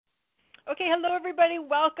Okay, hello everybody.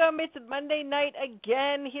 Welcome. It's Monday night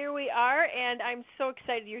again. Here we are, and I'm so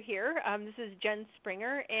excited you're here. This is Jen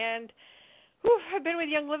Springer, and I've been with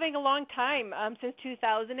Young Living a long time, since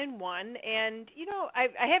 2001. And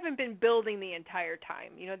I haven't been building the entire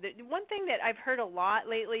time. The one thing that I've heard a lot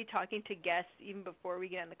lately, talking to guests even before we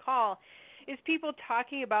get on the call, is people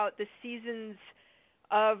talking about the seasons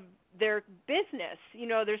of their business.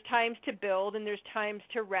 There's times to build and there's times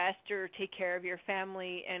to rest or take care of your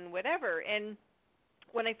family and whatever. And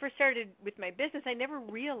when I first started with my business, I never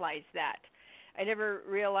realized that. I never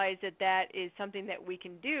realized that that is something that we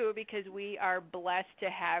can do because we are blessed to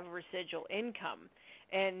have residual income.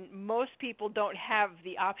 And most people don't have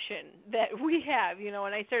the option that we have.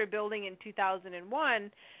 When I started building in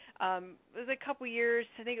 2001, it was a couple years.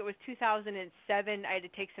 I think it was 2007. I had to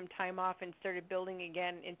take some time off and started building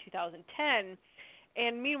again in 2010.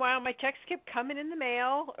 And meanwhile, my checks kept coming in the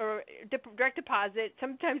mail or direct deposit.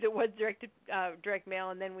 Sometimes it was direct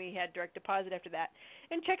mail, and then we had direct deposit after that.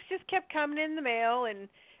 And checks just kept coming in the mail, and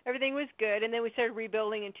everything was good. And then we started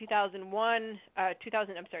rebuilding in 2010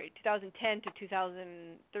 to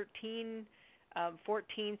 2013,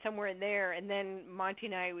 14, somewhere in there. And then Monty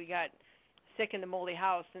and we got sick in the moldy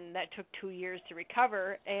house, and that took 2 years to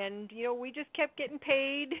recover. And we just kept getting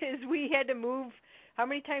paid as we had to move. How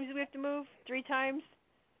many times did we have to move? 3 times.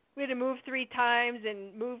 We had to move 3 times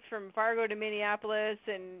and moved from Fargo to Minneapolis,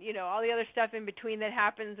 and all the other stuff in between that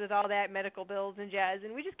happens with all that medical bills and jazz.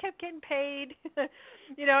 And we just kept getting paid. And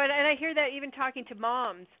I hear that even talking to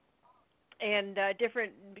moms and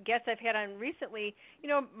different guests I've had on recently.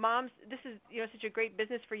 Moms, this is such a great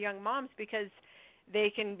business for young moms because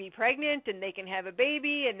they can be pregnant and they can have a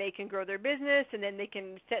baby and they can grow their business, and then they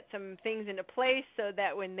can set some things into place so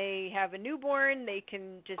that when they have a newborn, they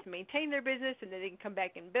can just maintain their business, and then they can come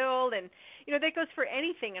back and build. And that goes for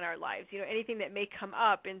anything in our lives, anything that may come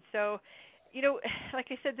up. And so, like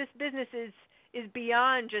I said, this business is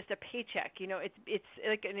beyond just a paycheck. It's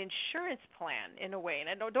like an insurance plan in a way. And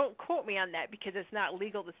I don't quote me on that because it's not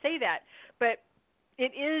legal to say that, but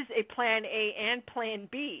it is a plan A and plan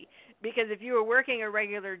B, because if you were working a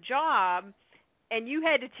regular job and you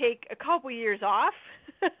had to take a couple years off,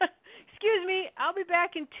 excuse me, I'll be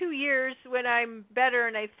back in 2 years when I'm better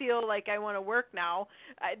and I feel like I want to work now.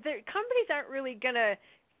 The companies aren't really going to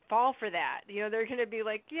fall for that. They're going to be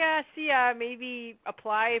like, yeah, see ya, maybe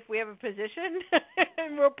apply if we have a position,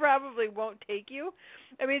 and we'll probably won't take you.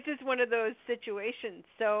 I mean, it's just one of those situations.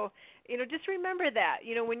 So, just remember that.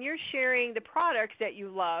 When you're sharing the products that you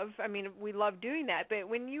love, I mean, we love doing that, but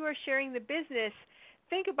when you are sharing the business,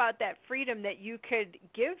 think about that freedom that you could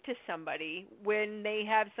give to somebody when they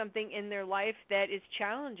have something in their life that is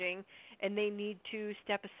challenging and they need to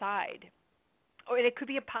step aside. Or it could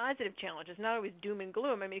be a positive challenge. It's not always doom and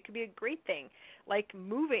gloom. I mean, it could be a great thing, like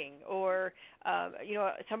moving, or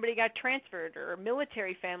somebody got transferred, or a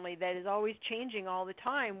military family that is always changing all the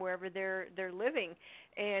time wherever they're living,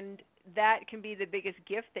 and that can be the biggest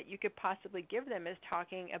gift that you could possibly give them, is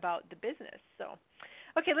talking about the business. So,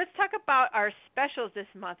 okay, let's talk about our specials this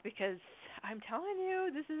month, because I'm telling you,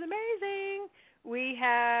 this is amazing. We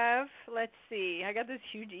have, let's see, I got this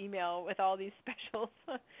huge email with all these specials.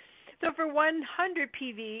 So for 100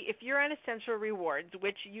 PV, if you're on Essential Rewards,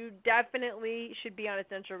 which you definitely should be on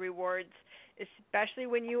Essential Rewards, especially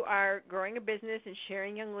when you are growing a business and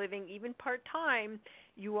sharing Young Living, even part-time,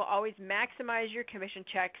 you will always maximize your commission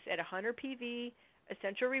checks at 100 PV,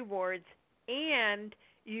 Essential Rewards, and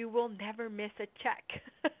you will never miss a check.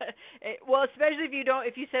 Well, especially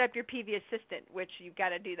if you set up your PV assistant, which you've got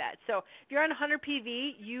to do that. So if you're on 100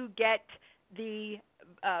 PV, you get the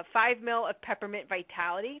 5 mil of Peppermint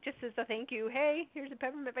Vitality, just as a thank you. Hey, here's a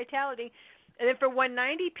Peppermint Vitality. And then for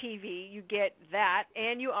 190 PV, you get that,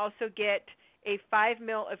 and you also get a 5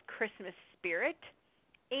 mil of Christmas Spirit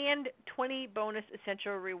and 20 bonus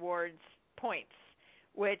Essential Rewards points,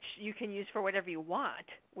 which you can use for whatever you want,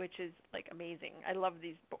 which is like amazing. I love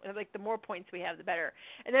these. Like, the more points we have, the better.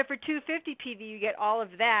 And then for 250 PV, you get all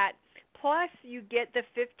of that, plus you get the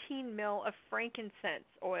 15 mil of frankincense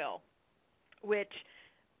oil, which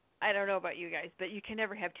I don't know about you guys, but you can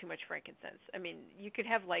never have too much frankincense. I mean, you could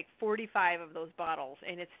have like 45 of those bottles,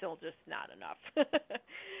 and it's still just not enough.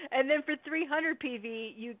 And then for 300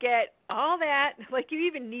 PV, you get all that. Like, you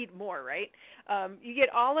even need more, right? You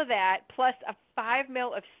get all of that, plus a 5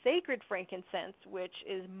 mil of sacred frankincense, which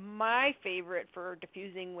is my favorite for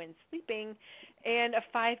diffusing when sleeping, and a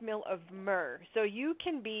 5 mil of myrrh. So you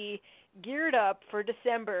can be geared up for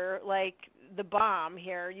December like the bomb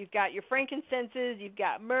here. You've got your frankincenses, you've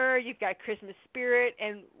got myrrh, you've got Christmas Spirit,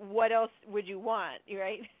 and what else would you want,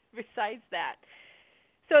 right, besides that?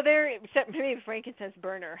 So there, maybe a frankincense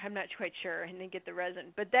burner. I'm not quite sure, and then get the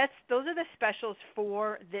resin. But those are the specials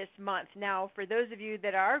for this month. Now, for those of you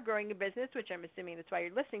that are growing a business, which I'm assuming that's why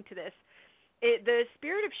you're listening to this, the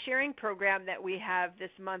Spirit of Sharing program that we have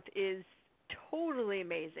this month is totally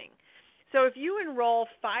amazing. So if you enroll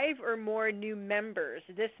 5 or more new members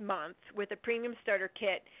this month with a premium starter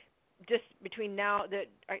kit, just between now,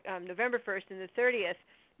 November 1st and the 30th,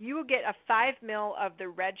 you will get a 5 ml of the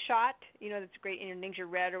red shot. That's great in your Ningxia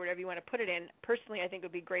Red or whatever you want to put it in. Personally, I think it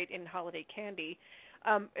would be great in holiday candy,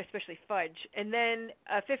 especially fudge. And then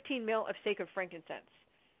a 15 ml of sacred frankincense.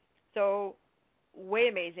 So way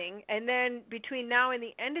amazing. And then between now and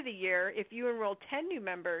the end of the year, if you enroll 10 new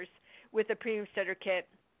members with a premium starter kit,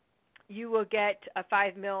 you will get a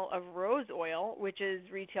 5 ml of rose oil, which is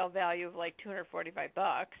retail value of like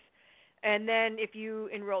 $245. And then if you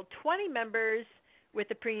enroll 20 members with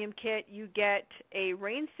the premium kit, you get a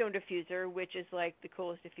rainstone diffuser, which is like the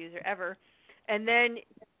coolest diffuser ever. And then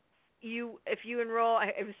if you enroll,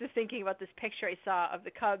 I was just thinking about this picture I saw of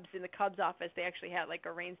the Cubs in the Cubs office. They actually had like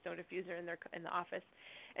a rainstone diffuser in the office.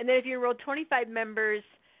 And then if you enroll 25 members,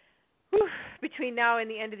 between now and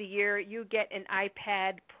the end of the year, you get an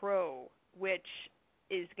iPad Pro, which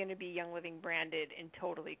is going to be Young Living branded and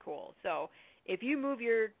totally cool. So if you move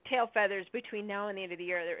your tail feathers between now and the end of the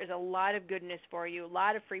year, there is a lot of goodness for you, a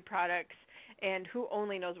lot of free products, and who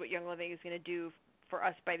only knows what Young Living is going to do for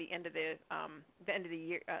us by the end of the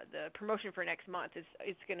year. The promotion for next month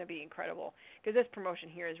it's going to be incredible, because this promotion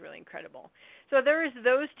here is really incredible. So there is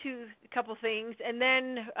those couple things, and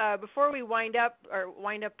then before we wind up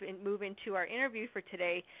and move into our interview for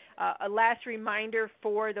today, a last reminder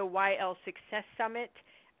for the YL Success Summit.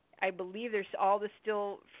 I believe there's all the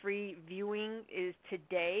still free viewing is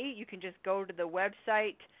today. You can just go to the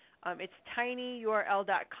website. It's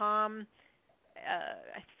tinyurl.com.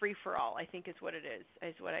 Free for all, I think is what it is.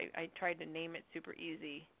 Is what I tried to name it super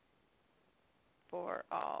easy. For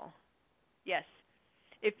all. Yes.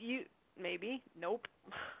 If you maybe nope.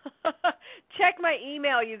 Check my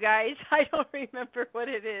email, you guys. I don't remember what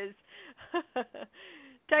it is.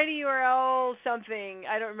 TinyURL something.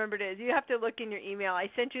 I don't remember what it is. You have to look in your email. I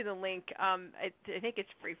sent you the link. I think it's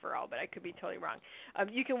free for all, but I could be totally wrong.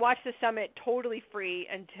 You can watch the summit totally free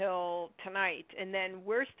until tonight, and then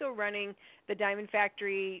we're still running the Diamond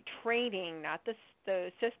Factory training, not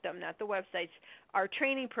the system, not the websites, our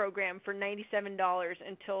training program for $97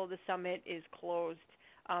 until the summit is closed.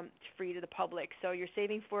 It's free to the public, so you're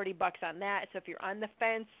saving $40 on that. So if you're on the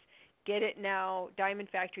fence, get it now,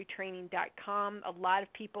 diamondfactorytraining.com. A lot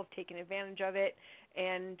of people have taken advantage of it,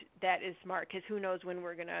 and that is smart, because who knows when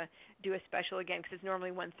we're going to do a special again, because it's normally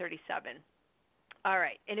 $137. All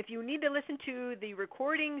right, and if you need to listen to the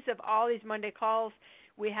recordings of all these Monday calls,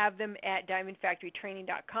 we have them at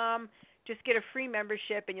diamondfactorytraining.com. Just get a free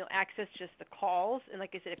membership, and you'll access just the calls. And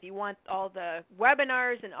like I said, if you want all the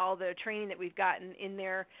webinars and all the training that we've gotten in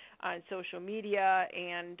there on social media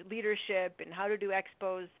and leadership and how to do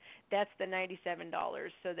expos, that's the $97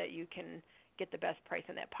 so that you can get the best price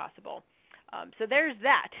on that possible. So there's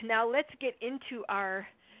that. Now let's get into our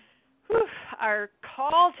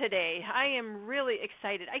call today. I am really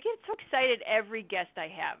excited. I get so excited every guest I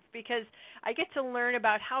have, because I get to learn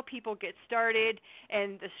about how people get started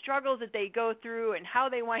and the struggles that they go through and how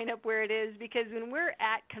they wind up where it is. Because when we're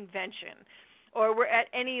at convention or we're at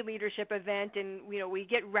any leadership event and we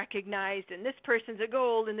get recognized, and this person's a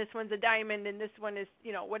gold and this one's a diamond and this one is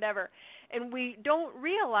whatever, and we don't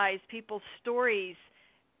realize people's stories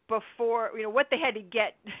before, what they had to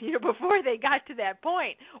get, before they got to that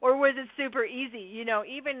point, or was it super easy?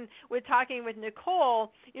 Even with talking with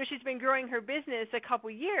Nicole, she's been growing her business a couple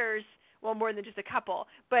years, well, more than just a couple,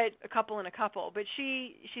 but a couple and a couple. But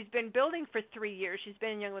she's been building for 3 years. She's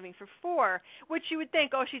been in Young Living for 4, which you would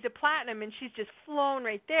think, oh, she's a platinum and she's just flown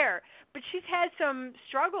right there. But she's had some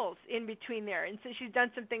struggles in between there, and so she's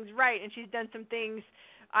done some things right, and she's done some things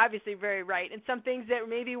obviously very right, and some things that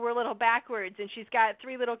maybe were a little backwards. And she's got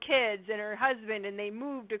 3 little kids and her husband, and they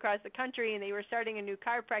moved across the country, and they were starting a new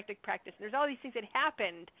chiropractic practice. And there's all these things that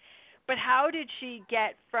happened. But how did she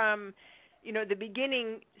get from, the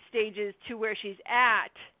beginning stages to where she's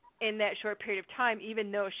at in that short period of time,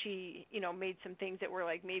 even though she, made some things that were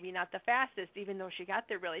like maybe not the fastest, even though she got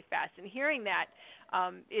there really fast? And hearing that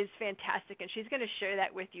is fantastic, and she's going to share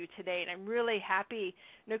that with you today. And I'm really happy,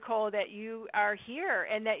 Nicole, that you are here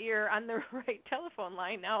and that you're on the right telephone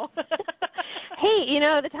line now. Hey,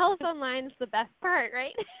 the telephone line's the best part,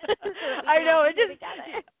 right? So I know.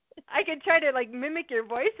 I could try to like mimic your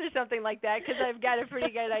voice or something like that because I've got a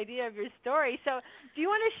pretty good idea of your story. So, do you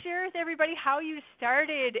want to share with everybody how you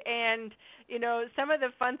started and some of the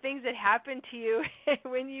fun things that happened to you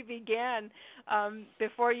when you began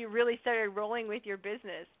before you really started rolling with your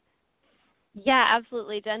business? Yeah,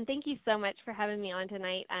 absolutely, Jen. Thank you so much for having me on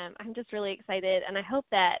tonight. I'm just really excited, and I hope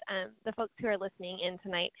that the folks who are listening in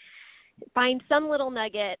tonight find some little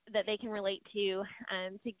nugget that they can relate to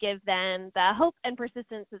give them the hope and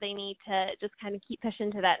persistence that they need to just kind of keep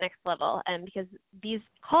pushing to that next level. Because these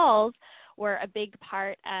calls were a big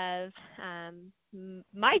part of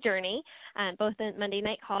my journey, both the Monday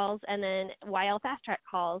night calls and then YL Fast Track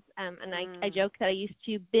calls. And I joke that I used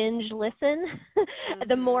to binge listen.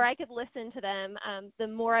 The more I could listen to them, the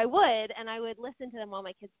more I would, and I would listen to them while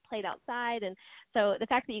my kids played outside. And so the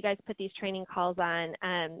fact that you guys put these training calls on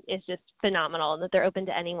is just phenomenal, and that they're open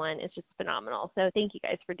to anyone is just phenomenal. So thank you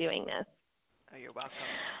guys for doing this. Oh, you're welcome.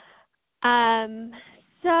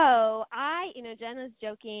 So Jen was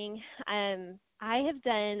joking. I have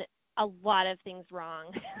done a lot of things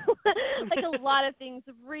wrong, like a lot of things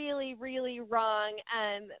really, really wrong.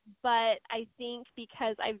 But I think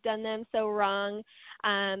because I've done them so wrong,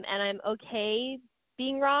 and I'm okay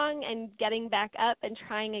being wrong and getting back up and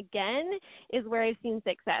trying again is where I've seen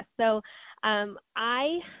success. So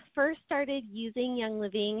I first started using Young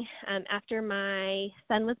Living after my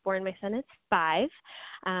son was born. My son is 5.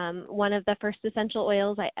 One of the first essential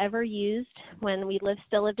oils I ever used when we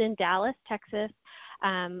still lived in Dallas, Texas,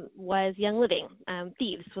 was Young Living.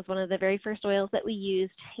 Thieves was one of the very first oils that we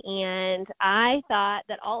used, and I thought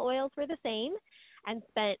that all oils were the same and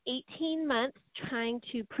spent 18 months trying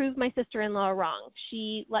to prove my sister-in-law wrong.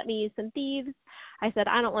 She let me use some Thieves. I said,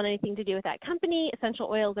 I don't want anything to do with that company. Essential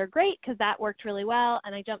oils are great because that worked really well,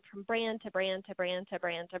 and I jumped from brand to brand to brand to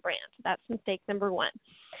brand to brand. That's mistake number 1.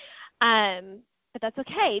 But that's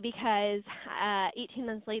okay because 18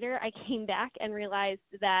 months later, I came back and realized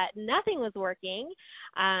that nothing was working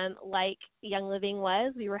like Young Living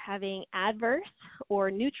was. We were having adverse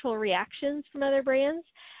or neutral reactions from other brands,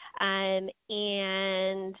 and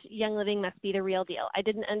Young Living must be the real deal. I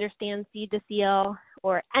didn't understand seed to seal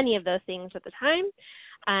or any of those things at the time,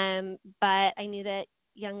 but I knew that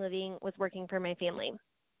Young Living was working for my family.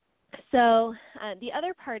 So the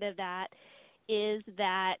other part of that is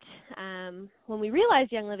that when we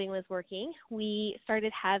realized Young Living was working, we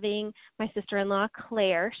started having my sister-in-law,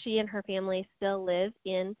 Claire. She and her family still live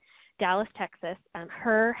in Dallas, Texas.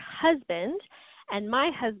 Her husband and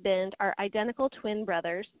my husband are identical twin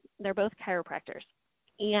brothers. They're both chiropractors.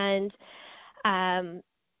 And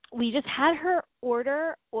we just had her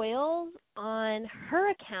order oils on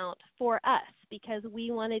her account for us because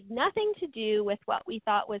we wanted nothing to do with what we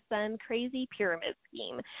thought was some crazy pyramid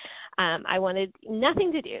scheme. I wanted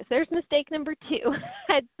nothing to do. So there's mistake number 2.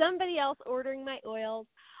 I had somebody else ordering my oils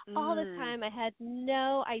all this time. I had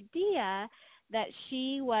no idea that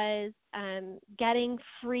she was getting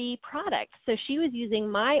free products. So she was using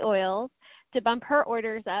my oils to bump her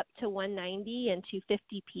orders up to 190 and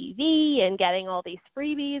 250 PV and getting all these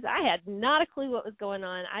freebies. I had not a clue what was going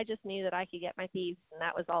on. I just knew that I could get my Thieves, and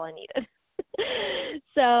that was all I needed.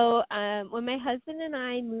 So when my husband and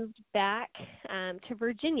I moved back to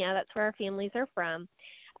Virginia, that's where our families are from,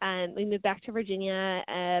 we moved back to Virginia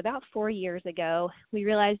about 4 years ago. We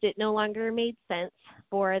realized it no longer made sense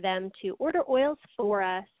for them to order oils for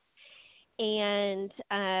us, and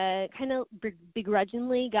kind of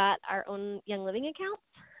begrudgingly got our own Young Living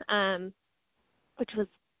accounts, which was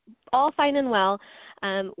all fine and well.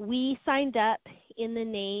 We signed up in the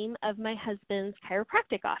name of my husband's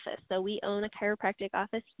chiropractic office. So we own a chiropractic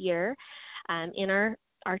office here in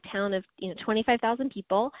our town of 25,000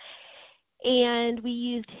 people. And we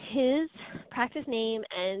used his practice name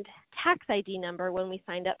and tax ID number when we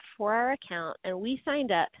signed up for our account. And we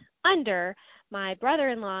signed up under my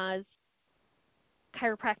brother-in-law's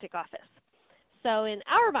chiropractic office. So in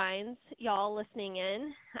our minds, y'all listening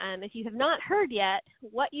in, if you have not heard yet,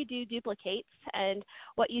 what you do duplicates and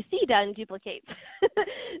what you see done duplicates.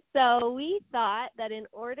 So we thought that in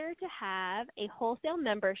order to have a wholesale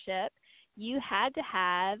membership, you had to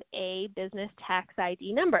have a business tax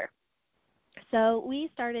ID number. So we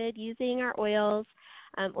started using our oils.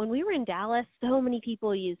 When we were in Dallas, so many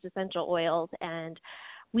people used essential oils, and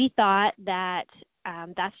we thought that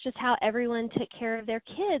that's just how everyone took care of their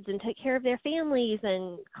kids and took care of their families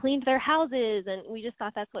and cleaned their houses, and we just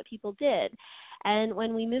thought that's what people did. And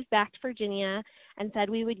when we moved back to Virginia and said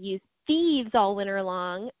we would use Thieves all winter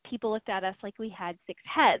long, people looked at us like we had 6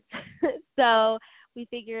 heads. So we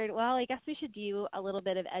figured, well, I guess we should do a little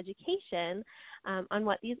bit of education on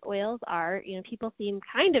what these oils are. People seem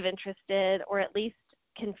kind of interested, or at least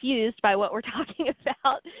confused by what we're talking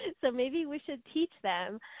about. So maybe we should teach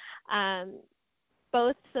them,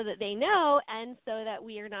 both so that they know and so that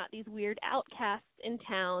we are not these weird outcasts in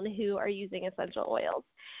town who are using essential oils.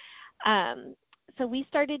 So we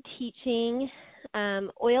started teaching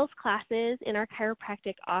oils classes in our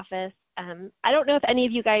chiropractic office. I don't know if any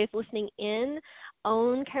of you guys listening in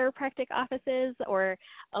own chiropractic offices or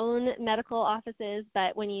own medical offices,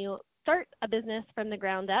 but when you start a business from the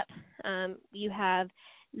ground up, you have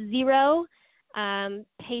 0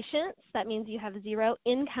 patients. That means you have 0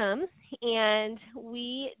 income, and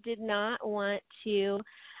we did not want to,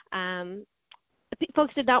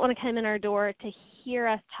 folks did not want to come in our door to hear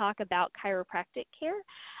us talk about chiropractic care.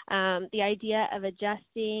 The idea of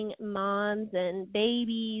adjusting moms and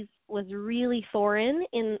babies was really foreign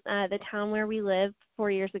in the town where we lived 4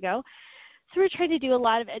 years ago. So we're trying to do a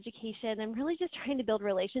lot of education and really just trying to build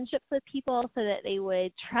relationships with people so that they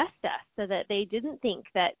would trust us, so that they didn't think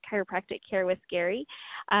that chiropractic care was scary.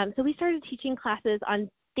 So we started teaching classes on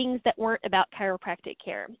things that weren't about chiropractic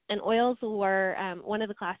care, and oils were one of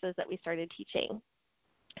the classes that we started teaching.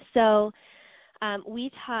 So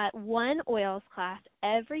we taught one oils class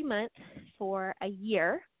every month for a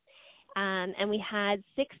year. And we had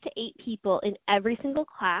 6 to 8 people in every single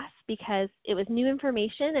class because it was new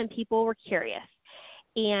information and people were curious.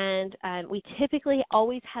 And we typically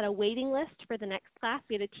always had a waiting list for the next class.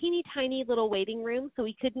 We had a teeny tiny little waiting room, so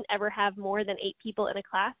we couldn't ever have more than 8 people in a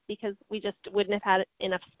class because we just wouldn't have had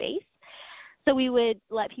enough space. So we would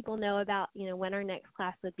let people know about, when our next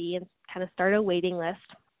class would be and kind of start a waiting list,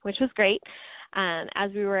 which was great.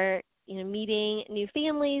 As we were, meeting new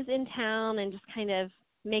families in town and just kind of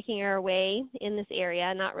making our way in this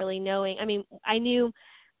area, not really knowing. I mean, I knew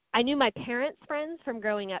my parents' friends from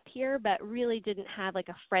growing up here, but really didn't have like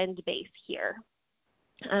a friend base here.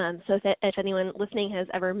 So if anyone listening has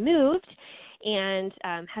ever moved and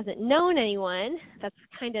hasn't known anyone, that's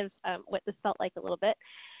kind of what this felt like a little bit.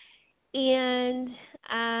 And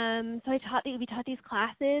so we taught these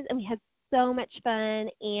classes, and we had so much fun.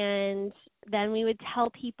 And then we would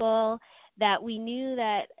tell people that we knew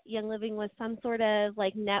that Young Living was some sort of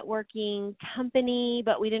like networking company,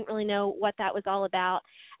 but we didn't really know what that was all about.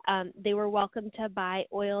 They were welcome to buy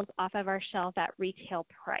oils off of our shelf at retail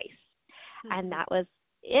price. Mm-hmm. And that was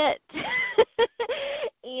it.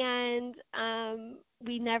 And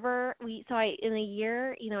in a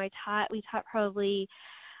year, we taught probably,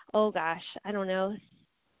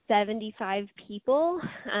 75 people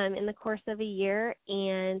in the course of a year,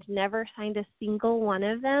 and never signed a single one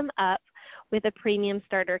of them up with a premium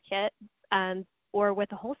starter kit or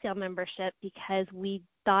with a wholesale membership because we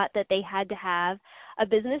thought that they had to have a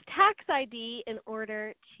business tax ID in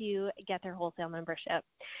order to get their wholesale membership.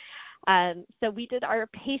 So we did our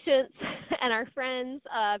patients and our friends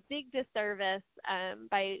a big disservice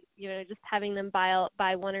by just having them buy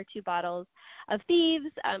 1 or 2 bottles of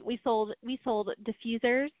Thieves. We sold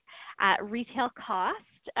diffusers at retail cost.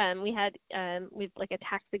 We've like a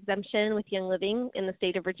tax exemption with Young Living in the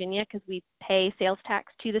state of Virginia because we pay sales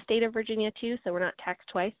tax to the state of Virginia too, so we're not taxed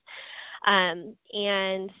twice.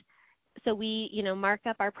 And so we, mark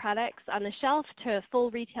up our products on the shelf to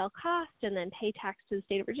full retail cost and then pay tax to the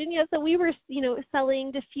state of Virginia. So we were,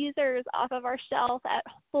 selling diffusers off of our shelf at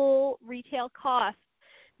full retail cost,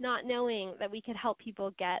 not knowing that we could help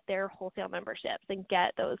people get their wholesale memberships and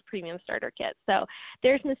get those premium starter kits. So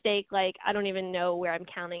there's mistake, like I don't even know where I'm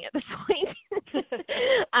counting at this point.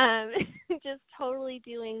 Just totally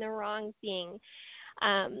doing the wrong thing.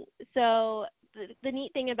 So the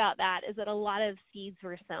neat thing about that is that a lot of seeds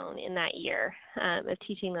were sown in that year of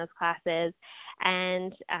teaching those classes.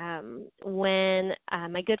 And when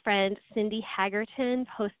my good friend Cindy Hagerton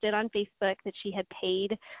posted on Facebook that she had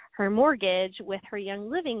paid her mortgage with her Young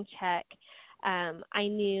Living check, I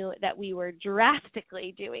knew that we were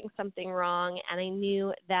drastically doing something wrong, and I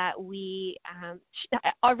knew that really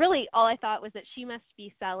all I thought was that she must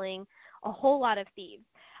be selling a whole lot of Thieves.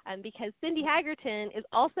 Because Cindy Hagerton is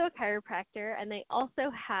also a chiropractor, and they also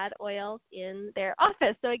had oils in their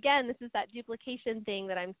office. So again, this is that duplication thing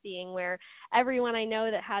that I'm seeing where everyone I know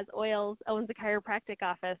that has oils owns a chiropractic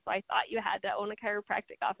office. So I thought you had to own a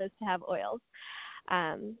chiropractic office to have oils.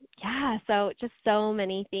 So just so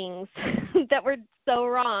many things that were so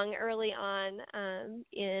wrong early on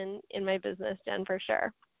in my business, Jen, for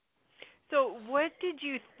sure. So what did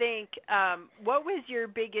you think, what was your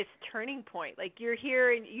biggest turning point? Like you're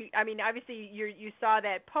here and obviously you saw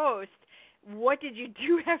that post. What did you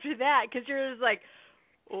do after that? Because you're just like,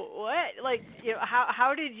 what? Like,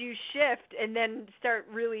 how did you shift and then start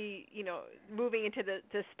really, moving into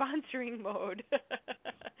the sponsoring mode?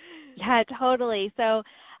 Yeah, totally. So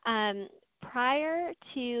prior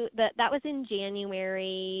to that was in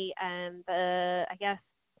January. I guess,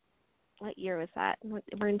 what year was that?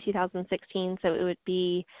 We're in 2016, so it would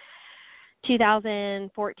be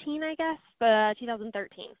 2014, I guess,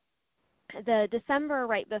 2013. The December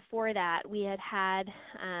right before that, we had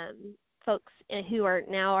folks who are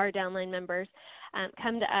now our downline members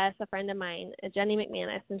come to us, a friend of mine, Jenny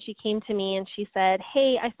McManus, and she came to me and she said,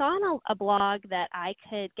 hey, I saw on a blog that I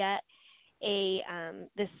could get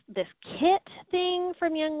this kit thing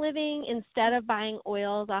from Young Living instead of buying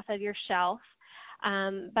oils off of your shelf.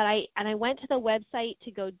 But I went to the website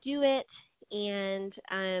to go do it, and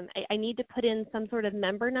I need to put in some sort of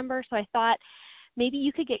member number. So I thought maybe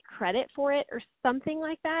you could get credit for it or something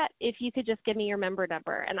like that if you could just give me your member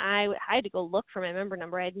number. And I had to go look for my member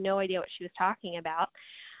number. I had no idea what she was talking about.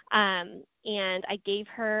 And I gave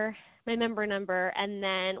her my member number and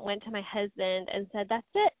then went to my husband and said, that's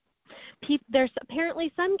it. There's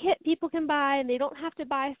apparently some kit people can buy, and they don't have to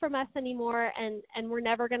buy from us anymore, and we're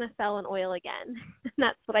never going to sell an oil again. And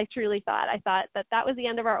that's what I truly thought. I thought that was the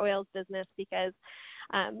end of our oils business because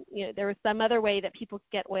there was some other way that people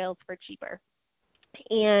could get oils for cheaper.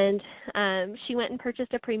 And she went and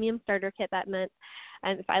purchased a premium starter kit that month.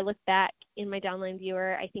 And if I look back in my downline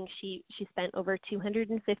viewer, I think she spent over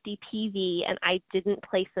 250 PV, and I didn't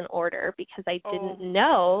place an order because I didn't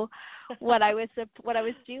know what I was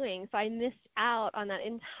doing. So I missed out on that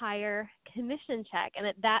entire commission check. And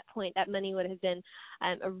at that point, that money would have been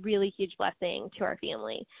a really huge blessing to our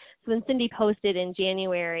family. So when Cindy posted in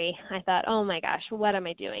January, I thought, oh my gosh, what am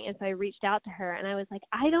I doing? And so I reached out to her and I was like,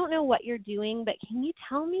 I don't know what you're doing, but can you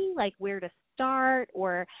tell me like where to start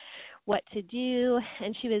or what to do?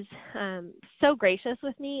 And she was so gracious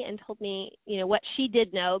with me and told me, what she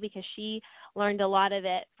did know because she learned a lot of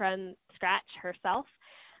it from scratch herself,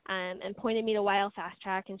 and pointed me to Wild Fast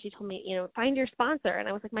Track. And she told me, find your sponsor. And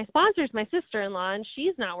I was like, my sponsor's my sister-in-law, and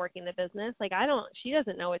she's not working the business. Like, she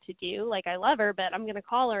doesn't know what to do. Like, I love her, but I'm going to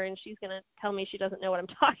call her and she's going to tell me she doesn't know what I'm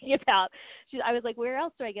talking about. I was like, where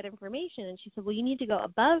else do I get information? And she said, well, you need to go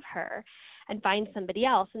above her and find somebody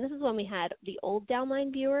else. And this is when we had the old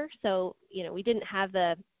downline viewer. So, we didn't have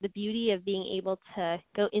the beauty of being able to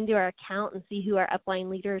go into our account and see who our upline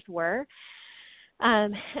leaders were.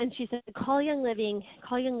 And she said, call Young Living,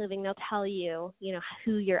 they'll tell you,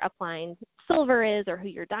 who your upline silver is or who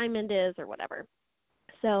your diamond is or whatever.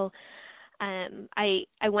 So I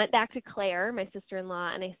went back to Claire, my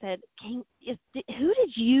sister-in-law, and I said, who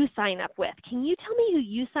did you sign up with? Can you tell me who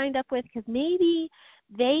you signed up with? Because maybe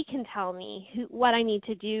they can tell me what I need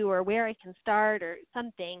to do or where I can start or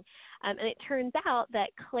something. And it turns out that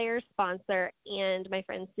Claire's sponsor and my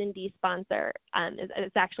friend Cindy's sponsor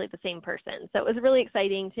is actually the same person. So it was really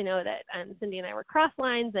exciting to know that Cindy and I were cross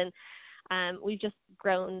lines, and we've just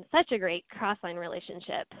grown such a great cross-line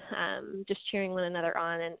relationship, just cheering one another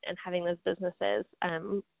on and having those businesses.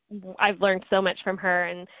 I've learned so much from her,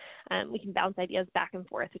 and we can bounce ideas back and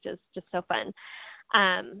forth, which is just so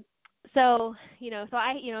fun. So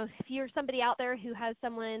if you're somebody out there who has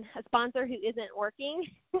a sponsor who isn't working,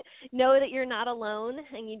 know that you're not alone,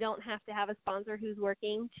 and you don't have to have a sponsor who's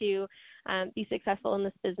working to be successful in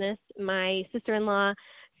this business. My sister-in-law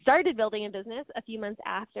started building a business a few months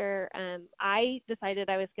after I decided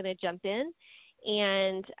I was going to jump in,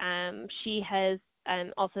 and she has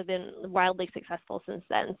also been wildly successful since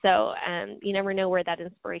then. So you never know where that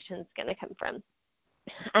inspiration is going to come from.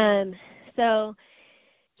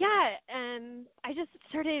 I just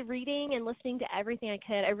started reading and listening to everything I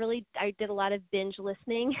could. I did a lot of binge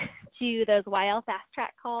listening to those Wild Fast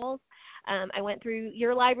Track calls. I went through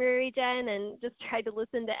your library, Jen, and just tried to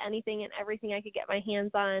listen to anything and everything I could get my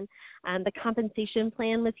hands on. The compensation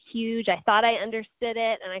plan was huge. I thought I understood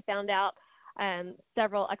it, and I found out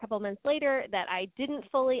a couple months later that I didn't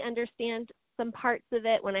fully understand some parts of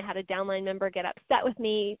it when I had a downline member get upset with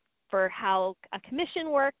me for how a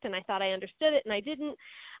commission worked, and I thought I understood it, and I didn't.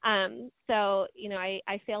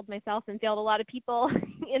 I failed myself and failed a lot of people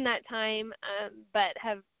in that time, but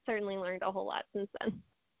have certainly learned a whole lot since then.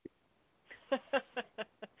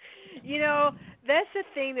 That's the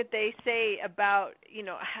thing that they say about,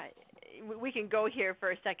 we can go here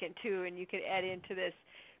for a second too, and you can add into this,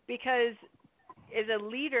 because as a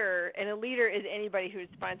leader, and a leader is anybody who's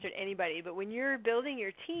sponsored anybody, but when you're building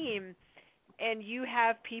your team and you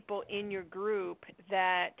have people in your group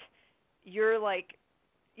that you're like,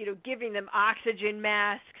 giving them oxygen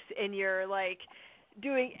masks, and you're like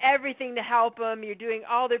doing everything to help them, you're doing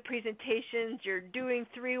all their presentations, you're doing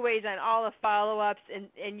 3-ways on all the follow-ups,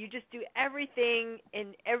 and you just do everything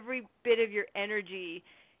and every bit of your energy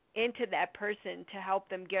into that person to help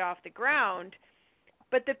them get off the ground.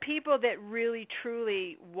 But the people that really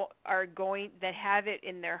truly are going, that have it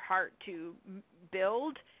in their heart to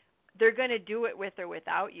build, they're going to do it with or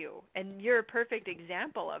without you. And you're a perfect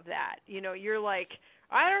example of that. You're like,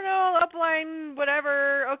 I don't know, upline,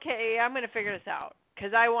 whatever. Okay, I'm going to figure this out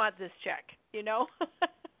because I want this check.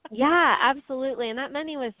 Yeah, absolutely. And that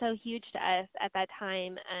money was so huge to us at that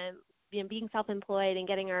time. Being self-employed and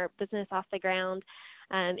getting our business off the ground,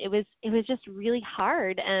 it was just really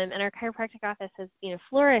hard. And our chiropractic office has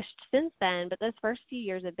flourished since then. But those first few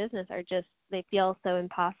years of business are just, they feel so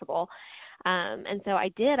impossible. And so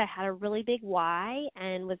I had a really big why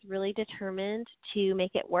and was really determined to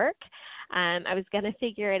make it work. I was going to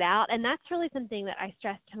figure it out. And that's really something that I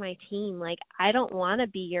stress to my team. Like, I don't want to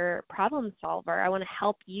be your problem solver. I want to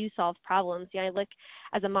help you solve problems. I look,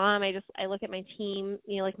 as a mom, I look at my team,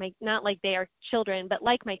 like not like they are children, but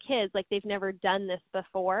like my kids, like they've never done this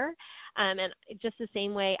before. And just the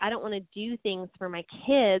same way, I don't want to do things for my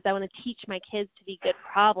kids. I want to teach my kids to be good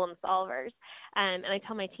problem solvers. And I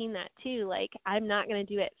tell my team that too. Like, I'm not going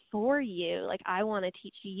to do it for you. Like, I want to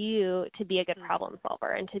teach you to be a good problem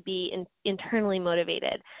solver and to be internally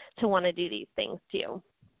motivated to want to do these things too.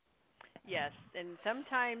 Yes, and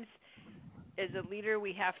sometimes as a leader,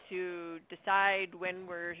 we have to decide when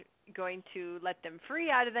we're going to let them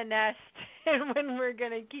free out of the nest and when we're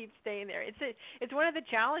going to keep staying there. It's one of the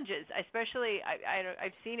challenges, especially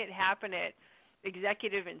I've seen it happen at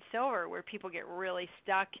Executive and Silver, where people get really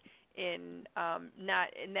stuck in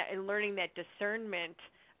in learning that discernment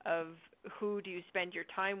of who do you spend your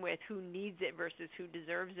time with, who needs it versus who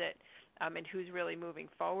deserves it, and who's really moving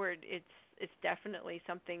forward. It's definitely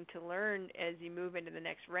something to learn as you move into the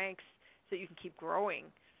next ranks, so you can keep growing.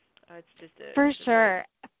 It's just For sure.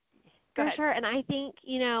 Go For ahead. sure. And I think,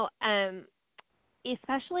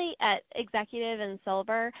 especially at Executive and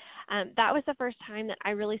Silver, that was the first time that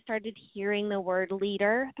I really started hearing the word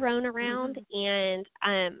leader thrown around. And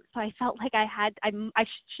so I felt like I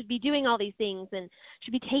should be doing all these things and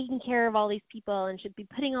should be taking care of all these people and should be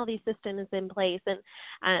putting all these systems in place. And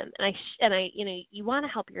you want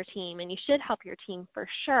to help your team and you should help your team for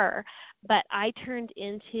sure. But I turned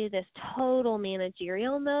into this total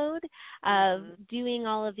managerial mode of doing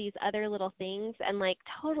all of these other little things and like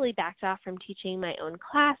totally backed off from teaching my own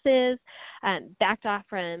classes, backed off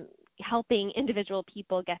from helping individual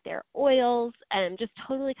people get their oils, and just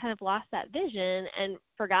totally kind of lost that vision and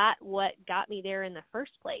forgot what got me there in the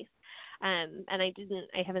first place. And I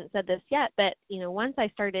haven't said this yet, but once I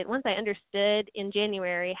understood in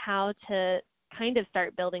January how to kind of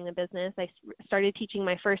start building the business, I started teaching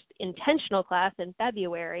my first intentional class in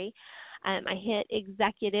February. I hit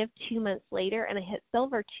Executive 2 months later, and I hit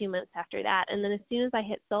Silver 2 months after that. And then as soon as I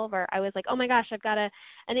hit Silver, I was like, oh my gosh,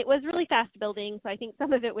 and it was really fast building. So I think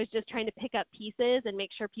some of it was just trying to pick up pieces and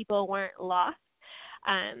make sure people weren't lost.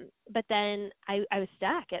 But then I was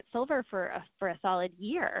stuck at Silver for a solid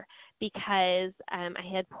year because I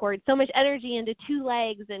had poured so much energy into 2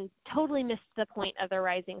 legs and totally missed the point of the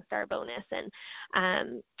Rising Star bonus.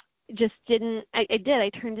 And just didn't, I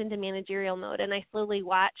turned into managerial mode, and I slowly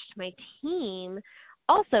watched my team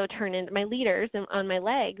also turn into my leaders and on my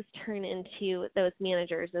legs turn into those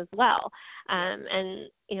managers as well. And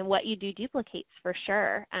what you do duplicates for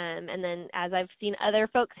sure. And then as I've seen other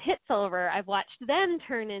folks hit Silver, I've watched them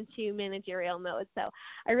turn into managerial mode. So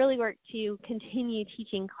I really work to continue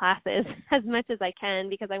teaching classes as much as I can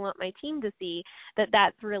because I want my team to see that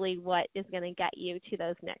that's really what is going to get you to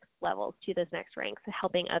those next levels, to those next ranks,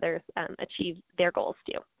 helping others achieve their goals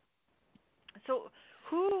too. So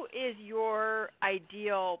who is your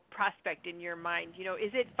ideal prospect in your mind?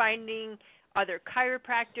 Is it finding other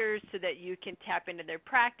chiropractors so that you can tap into their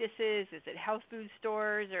practices? Is it health food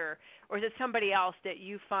stores, or is it somebody else that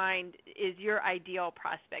you find is your ideal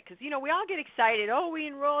prospect? Because, we all get excited. Oh, we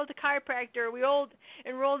enrolled a chiropractor. We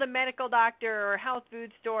enrolled a medical doctor or a health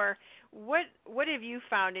food store. What have you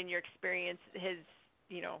found in your experience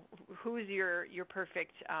who's your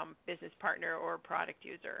perfect business partner or product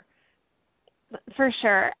user? For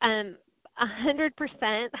sure.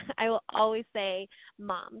 100%, I will always say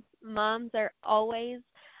moms. Moms are always,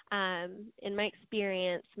 in my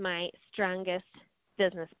experience, my strongest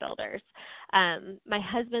business builders. My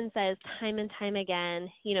husband says time and time again,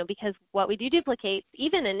 because what we do duplicates,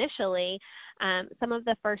 even initially, some of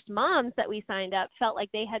the first moms that we signed up felt like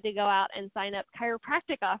they had to go out and sign up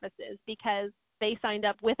chiropractic offices because they signed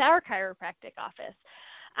up with our chiropractic office.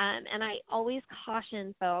 And I always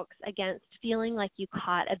caution folks against feeling like you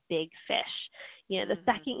caught a big fish. The Mhm.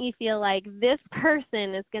 second you feel like this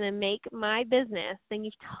person is going to make my business, then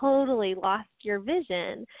you've totally lost your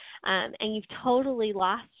vision, and you've totally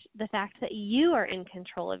lost the fact that you are in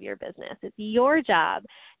control of your business. It's your job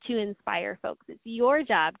to inspire folks. It's your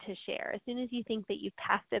job to share. As soon as you think that you've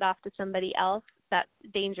passed it off to somebody else, that's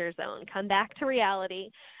danger zone. Come back to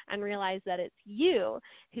reality and realize that it's you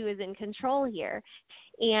who is in control here.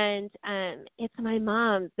 And it's my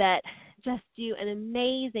moms that just do an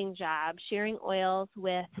amazing job sharing oils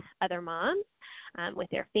with other moms, with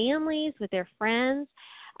their families, with their friends.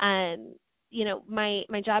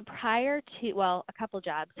 My job prior to, well, a couple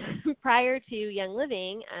jobs prior to Young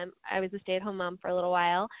Living, I was a stay-at-home mom for a little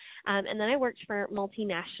while, and then I worked for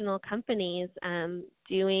multinational companies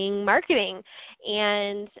doing marketing.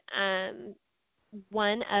 And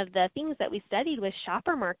one of the things that we studied was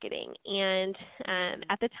shopper marketing. And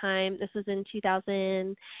at the time, this was in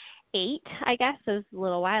 2008, I guess, so it was a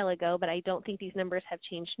little while ago, but I don't think these numbers have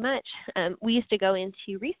changed much. We used to go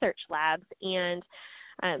into research labs and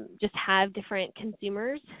just have different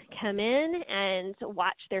consumers come in and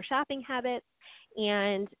watch their shopping habits.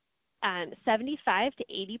 And 75 to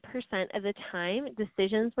 80% of the time,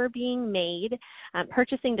 decisions were being made,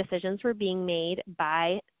 purchasing decisions were being made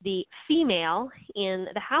by the female in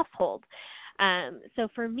the household. So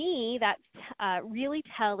for me, that's really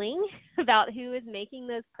telling about who is making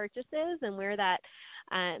those purchases and where that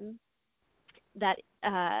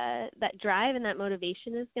drive and that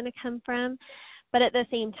motivation is going to come from. But at the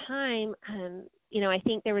same time, I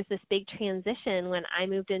think there was this big transition when I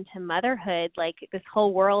moved into motherhood, like this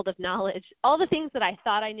whole world of knowledge, all the things that I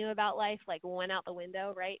thought I knew about life, like went out the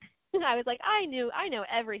window, right? I was like, I know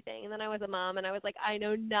everything. And then I was a mom and I was like, I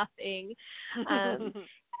know nothing.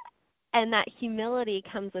 And that humility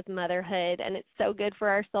comes with motherhood, and it's so good for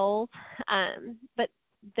our souls. But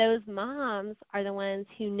those moms are the ones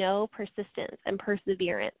who know persistence and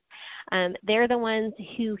perseverance. They're the ones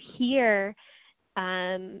who hear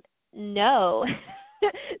no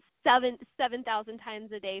 7,000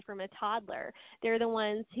 times a day from a toddler. They're the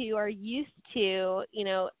ones who are used to,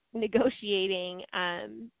 negotiating,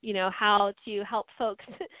 how to help folks,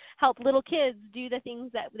 help little kids do the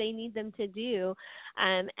things that they need them to do.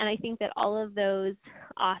 And I think that all of those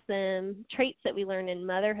awesome traits that we learn in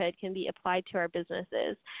motherhood can be applied to our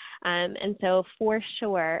businesses. And so for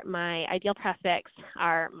sure, my ideal prospects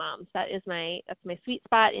are moms. That's my sweet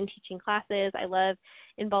spot in teaching classes. I love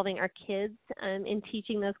involving our kids in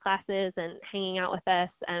teaching those classes and hanging out with us,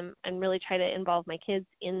 and really try to involve my kids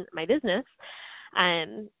in my business.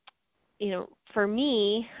 For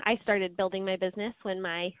me, I started building my business when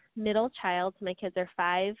my middle child, so my kids are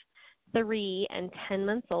 5, 3, and 10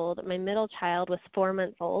 months old. My middle child was 4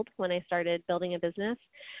 months old when I started building a business.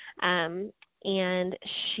 So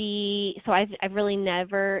I've really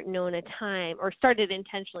never known a time, or started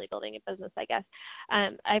intentionally building a business, I guess.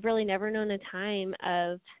 I've really never known a time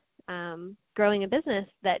of growing a business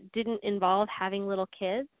that didn't involve having little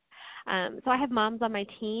kids. So I have moms on my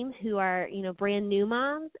team who are, brand new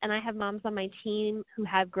moms, and I have moms on my team who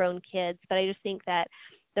have grown kids. But I just think that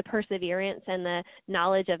the perseverance and the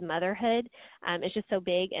knowledge of motherhood is just so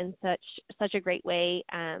big, and such a great way.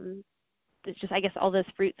 It's just, I guess, all those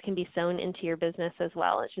fruits can be sown into your business as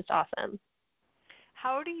well. It's just awesome.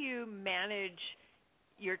 How do you manage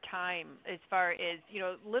your time as far as,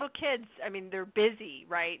 little kids? I mean, they're busy,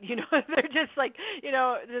 right? They're just like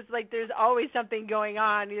there's always something going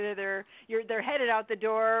on. Either they're headed out the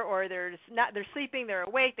door, or they're sleeping, they're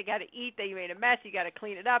awake, they got to eat, they made a mess, you got to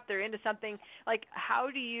clean it up, they're into something. Like, how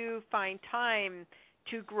do you find time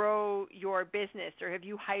to grow your business? Or have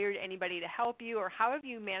you hired anybody to help you, or how have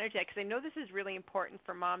you managed that? Because I know this is really important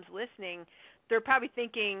for moms listening. They're probably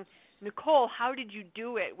thinking, Nicole, how did you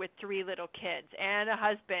do it with 3 little kids and a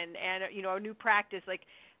husband and a new practice? Like,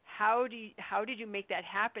 how did you make that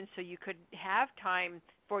happen so you could have time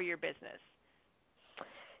for your business?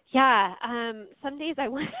 Yeah, some days I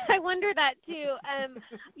wonder that too.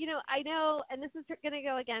 I know, and this is going to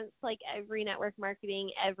go against like every network marketing,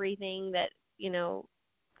 everything that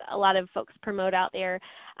a lot of folks promote out there,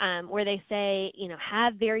 where they say,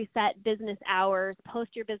 have very set business hours,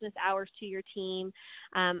 post your business hours to your team.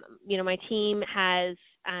 My team has,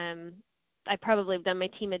 I probably have done my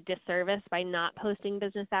team a disservice by not posting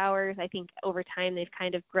business hours. I think over time they've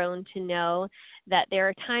kind of grown to know that there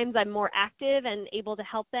are times I'm more active and able to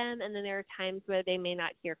help them, and then there are times where they may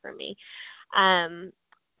not hear from me.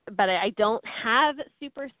 But I don't have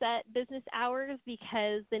super set business hours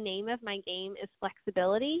because the name of my game is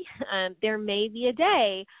flexibility. There may be a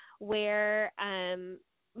day where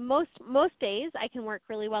most days I can work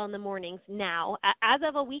really well in the mornings now. As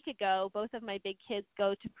of a week ago, both of my big kids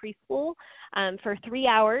go to preschool for 3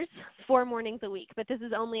 hours, 4 mornings a week. But this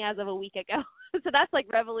is only as of a week ago, so that's like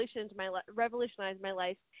revolutionized my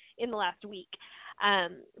life in the last week.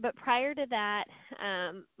 But prior to that,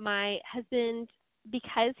 my husband,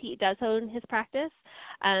 because he does own his practice,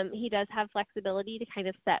 he does have flexibility to kind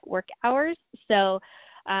of set work hours. So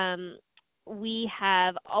we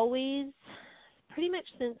have always, pretty much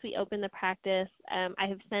since we opened the practice, I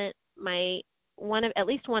have sent at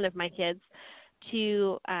least one of my kids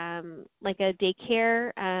to like a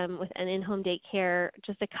daycare with an in-home daycare,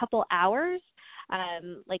 just a couple hours,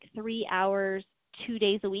 like 3 hours, 2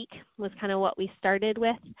 days a week was kind of what we started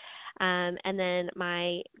with. And then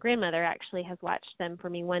my grandmother actually has watched them for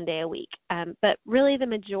me 1 day a week. But really the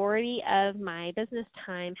majority of my business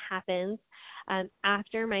time happens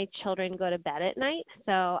after my children go to bed at night.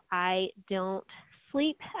 So I don't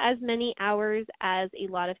sleep as many hours as a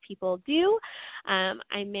lot of people do. I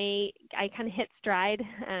kind of hit stride.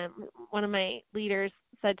 One of my leaders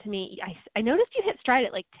said to me, I noticed you hit stride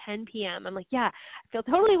at like 10 p.m. I'm like, yeah, I feel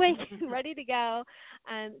totally awake and ready to go.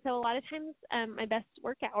 So a lot of times my best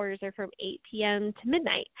work hours are from 8 p.m. to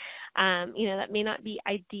midnight. That may not be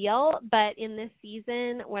ideal, but in this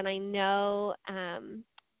season when I know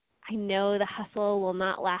the hustle will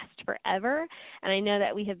not last forever, and I know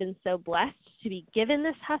that we have been so blessed to be given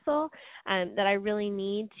this hustle that I really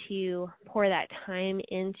need to pour that time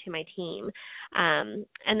into my team. And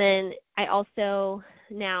then I also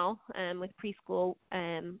now with preschool,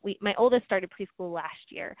 my oldest started preschool last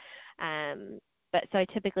year. But so I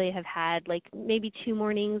typically have had like maybe 2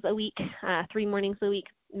 mornings a week, 3 mornings a week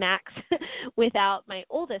max without my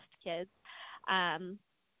oldest kids. And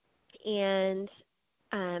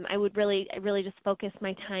I would really just focus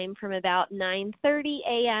my time from about 9:30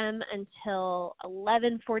 a.m. until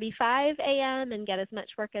 11:45 a.m. and get as much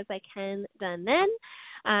work as I can done then.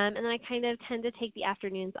 And then I kind of tend to take the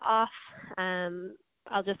afternoons off.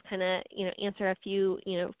 I'll just kind of, answer a few,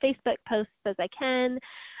 Facebook posts as I can.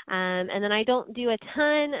 And then I don't do a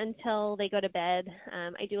ton until they go to bed.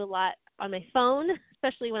 I do a lot on my phone,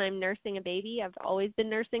 especially when I'm nursing a baby. I've always been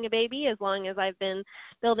nursing a baby as long as I've been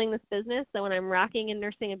building this business. So when I'm rocking and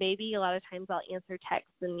nursing a baby, a lot of times I'll answer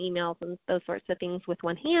texts and emails and those sorts of things with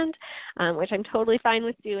one hand, which I'm totally fine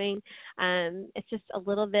with doing. It's just a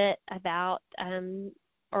little bit about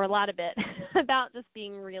or a lot of it about just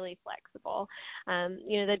being really flexible.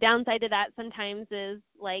 The downside to that sometimes is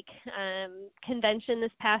like convention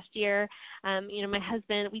this past year. My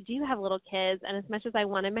husband, we do have little kids, and as much as I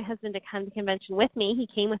wanted my husband to come to convention with me, he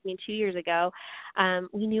came with me 2 years ago.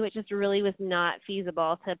 We knew it just really was not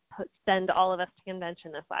feasible to send all of us to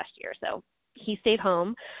convention this last year. So he stayed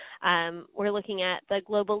home. We're looking at the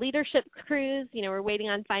Global Leadership Cruise. We're waiting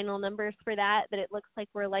on final numbers for that, but it looks like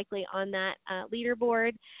we're likely on that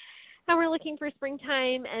leaderboard. And we're looking for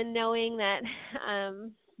springtime and knowing that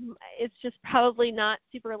it's just probably not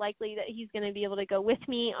super likely that he's going to be able to go with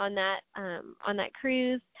me on that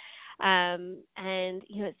cruise. And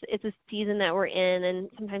it's a season that we're in, and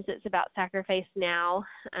sometimes it's about sacrifice now.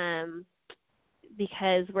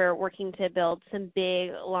 Because we're working to build some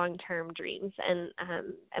big long-term dreams, and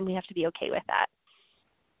we have to be okay with that.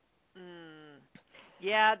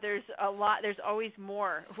 Yeah, there's a lot. There's always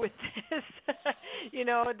more with this.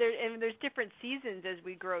 There's different seasons as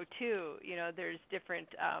we grow too. There's different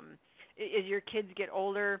as your kids get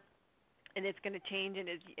older, and it's going to change, and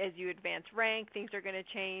as you advance rank, things are going to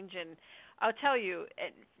change. And I'll tell you,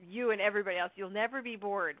 and you and everybody else, you'll never be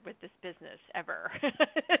bored with this business ever.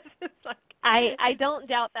 It's like, I don't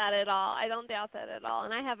doubt that at all.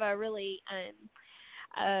 And I have a really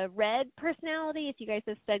red personality. If you guys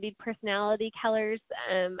have studied personality colors,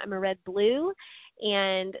 I'm a red blue.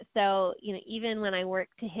 And so, even when I work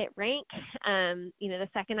to hit rank, the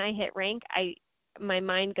second I hit rank, my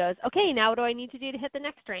mind goes, okay, now what do I need to do to hit the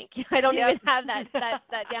next rank? I don't even have that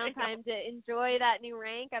downtime to enjoy that new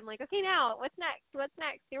rank. I'm like, okay, now what's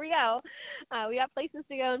next? Here we go. We got places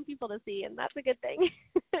to go and people to see, and that's a good thing.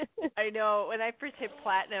 I know. When I first hit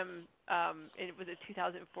platinum, was it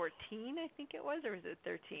 2014, I think it was, or was it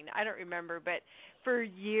 13? I don't remember. But for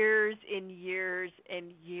years and years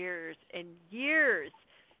and years and years,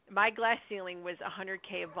 my glass ceiling was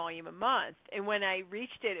 100K of volume a month. And when I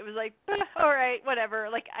reached it, it was like, all right, whatever.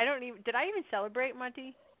 Like, did I even celebrate,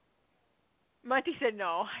 Monty? Monty said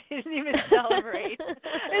no. He didn't even celebrate.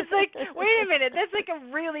 It's like, wait a minute, that's like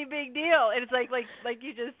a really big deal. And it's like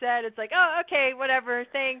you just said, it's like, oh, okay, whatever,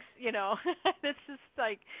 thanks, That's just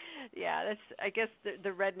like, yeah, that's, I guess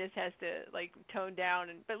the redness has to like tone down,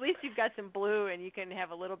 but at least you've got some blue and you can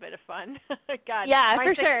have a little bit of fun. God, Yeah,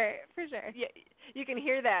 for sure. yeah, you can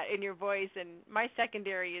hear that in your voice, and my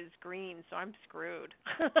secondary is green, so I'm screwed.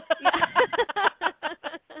 Like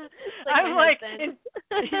I'm my like, husband.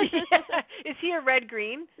 yeah. Is he a red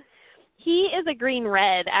green? He is a green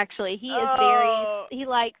red, actually. He is Oh. he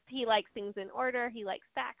likes things in order. He likes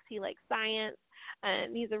facts. He likes science.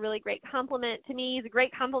 He's a really great compliment to me. He's a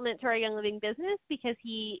great compliment to our Young Living business because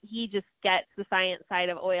he just gets the science side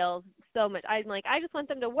of oils so much. I'm like, I just want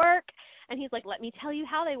them to work, and he's like, let me tell you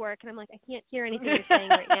how they work, and I'm like, I can't hear anything you're saying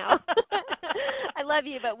right now. I love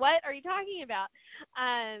you, but what are you talking about?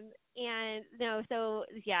 And no, so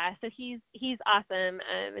yeah, so he's awesome,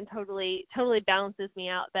 and totally balances me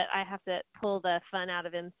out, but I have to pull the fun out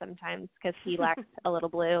of him sometimes because he lacks a little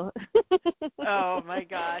blue. Oh my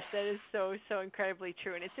gosh, that is so incredibly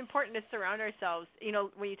true, and it's important to surround ourselves.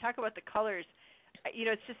 When you talk about the colors,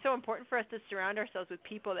 it's just so important for us to surround ourselves with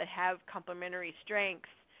people that have complementary strengths,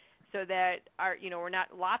 so that we're not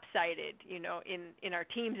lopsided, in our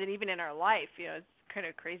teams and even in our life. It's kind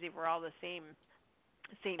of crazy. We're all the same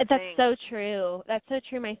That's thing. so true. That's so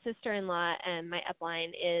true. My sister-in-law, my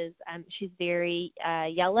upline is, she's very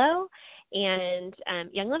yellow, and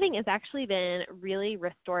Young Living has actually been really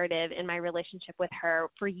restorative in my relationship with her.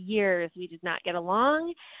 For years, we did not get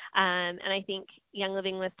along, and I think Young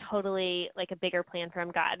Living was totally like a bigger plan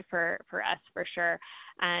from God for us, for sure.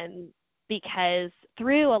 Because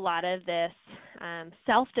through a lot of this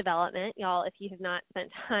self-development, y'all, if you have not spent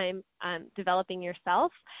time developing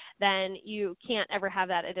yourself, then you can't ever have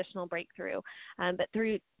that additional breakthrough. But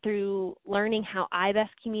through learning how I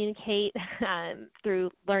best communicate,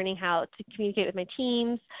 through learning how to communicate with my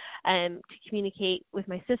teams, to communicate with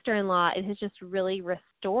my sister-in-law, it has just really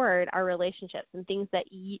restored our relationships, and things that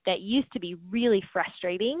used to be really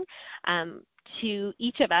frustrating to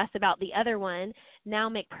each of us about the other one now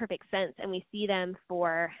make perfect sense, and we see them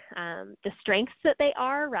for the strengths that they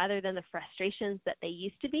are rather than the frustrations that they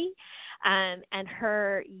used to be. And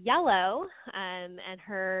her yellow and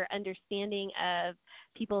her understanding of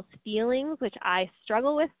people's feelings, which I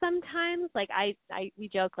struggle with sometimes. Like we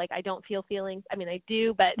joke, like, I don't feel feelings. I mean, I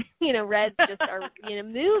do, but reds just are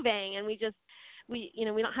moving, and we don't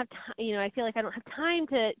have time. I feel like I don't have time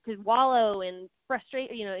to wallow in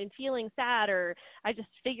frustration, in feeling sad, or I just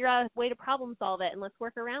figure out a way to problem solve it and let's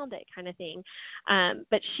work around it, kind of thing.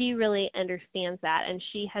 But she really understands that, and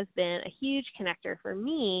she has been a huge connector for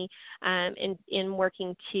me in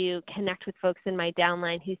working to connect with folks in my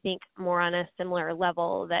downline who think more on a similar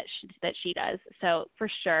level that she does. So for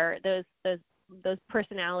sure, those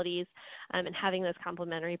personalities and having those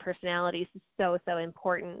complementary personalities is so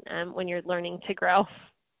important when you're learning to grow.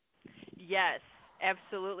 Yes,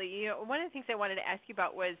 absolutely. One of the things I wanted to ask you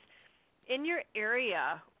about was, in your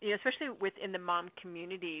area, especially within the mom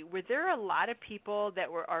community, were there a lot of people that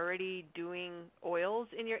were already doing oils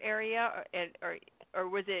in your area, or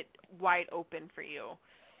was it wide open for you?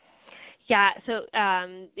 Yeah, so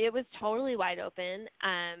it was totally wide open.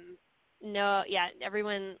 No, yeah,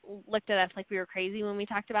 everyone looked at us like we were crazy when we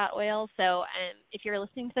talked about oils. So if you're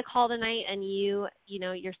listening to the call tonight and you're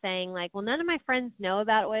saying like, well, none of my friends know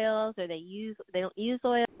about oils, or they don't use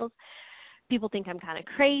oils, people think I'm kind of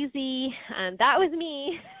crazy. That was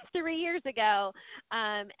me 3 years ago.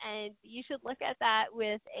 And you should look at that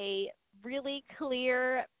with a really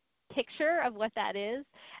clear picture of what that is.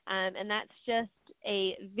 And that's just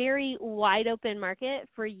a very wide open market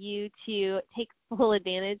for you to take full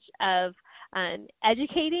advantage of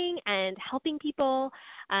educating and helping people.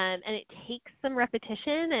 And it takes some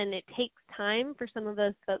repetition, and it takes time for some of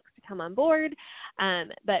those folks to come on board.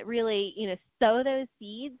 But really, sow those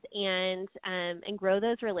seeds and grow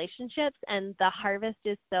those relationships, and the harvest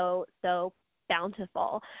is so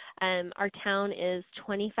bountiful. Our town is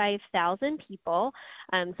 25,000 people,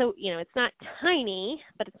 so it's not tiny,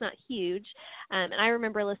 but it's not huge. And I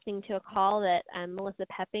remember listening to a call that Melissa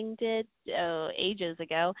Pepping did ages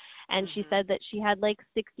ago, and she said that she had like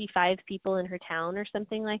 65 people in her town or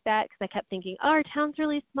something like that. Because I kept thinking, oh, our town's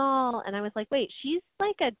really small, and I was like, wait, she's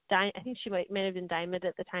like a I think she might have been diamond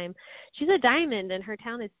at the time. She's a diamond, and her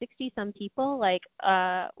town is 60 some people. Like,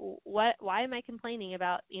 what? Why am I complaining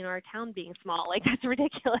about our town being small? Like, that's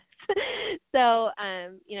ridiculous. So,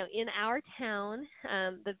 in our town,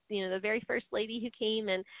 the very first lady who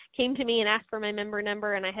came to me and asked for my member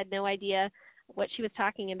number, and I had no idea what she was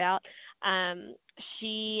talking about.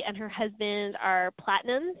 she and her husband are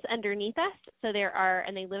platinums underneath us. So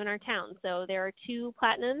and they live in our town. So there are 2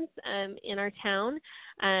 platinums in our town,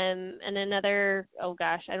 and another, oh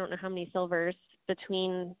gosh, I don't know how many silvers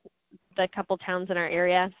between the couple towns in our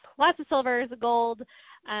area. Lots of silvers, gold.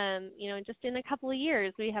 Just in a couple of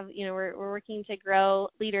years, we have, we're working to grow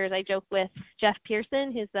leaders. I joke with Jeff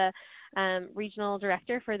Pearson, who's the regional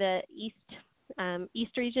director for the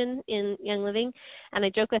East region in Young Living, and I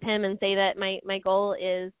joke with him and say that my goal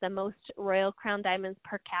is the most Royal Crown Diamonds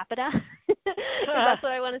per capita. That's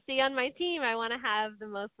what I want to see on my team. I want to have the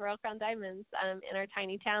most Royal Crown Diamonds in our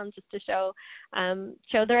tiny town, just to show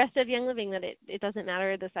the rest of Young Living that it doesn't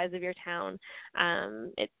matter the size of your town.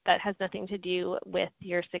 That has nothing to do with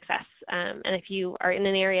your success. And if you are in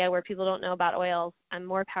an area where people don't know about oils,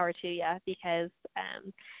 more power to you, because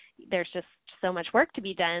there's just so much work to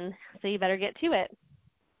be done, so you better get to it.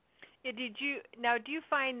 Yeah, do you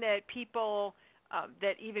find that people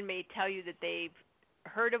that even may tell you that they've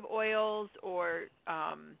heard of oils, or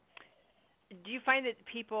do you find that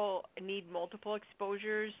people need multiple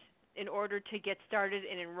exposures in order to get started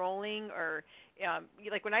in enrolling? Or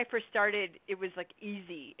like when I first started, it was like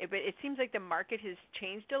easy, but it seems like the market has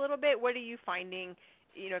changed a little bit. What are you finding,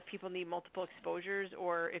 if people need multiple exposures,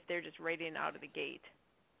 or if they're just right in out of the gate?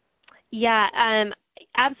 Yeah,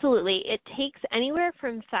 absolutely. It takes anywhere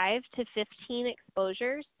from 5 to 15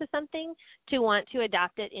 exposures to something to want to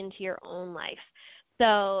adopt it into your own life.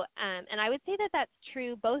 So, and I would say that that's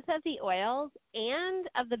true both of the oils and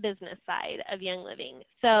of the business side of Young Living.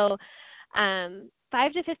 So, 5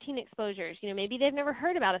 to 15 exposures. Maybe they've never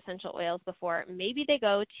heard about essential oils before. Maybe they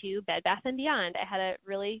go to Bed Bath & Beyond. I had a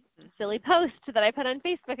really silly post that I put on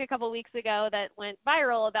Facebook a couple weeks ago that went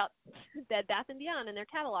viral about Bed Bath & Beyond and their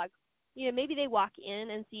catalog. Maybe they walk in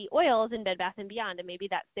and see oils in Bed Bath & Beyond, and maybe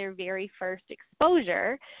that's their very first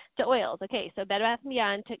exposure to oils. Okay, so Bed Bath &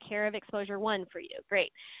 Beyond took care of exposure 1 for you.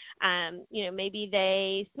 Great. Maybe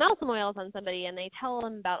they smell some oils on somebody and they tell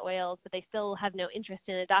them about oils, but they still have no interest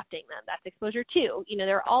in adopting them. That's exposure 2.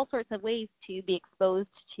 There are all sorts of ways to be exposed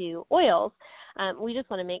to oils. We just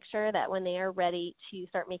want to make sure that when they are ready to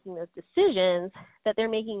start making those decisions, that they're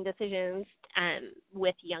making decisions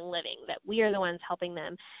with Young Living, that we are the ones helping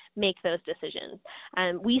them make those decisions.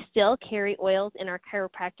 We still carry oils in our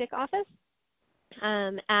chiropractic office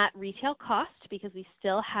at retail cost, because we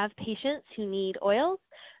still have patients who need oils,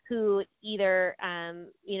 who either,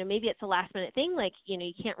 maybe it's a last minute thing, like,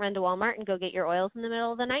 you can't run to Walmart and go get your oils in the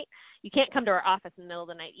middle of the night. You can't come to our office in the middle of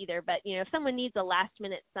the night either, but, if someone needs a last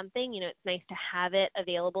minute something, it's nice to have it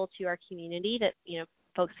available to our community that,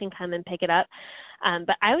 folks can come and pick it up.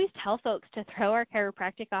 But I always tell folks to throw our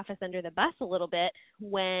chiropractic office under the bus a little bit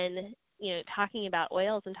when, talking about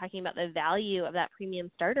oils and talking about the value of that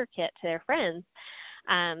premium starter kit to their friends.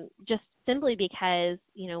 Just simply because,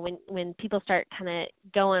 when people start kind of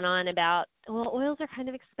going on about, well, oils are kind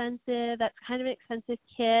of expensive, that's kind of an expensive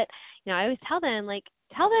kit, I always tell them,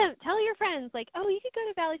 tell your friends, oh, you could go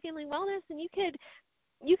to Valley Family Wellness and you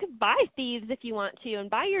could buy Thieves if you want to, and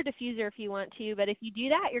buy your diffuser if you want to, but if you do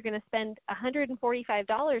that, you're going to spend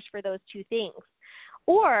 $145 for those 2 things.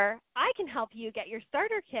 Or I can help you get your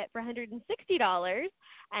starter kit for $160,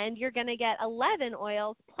 and you're going to get 11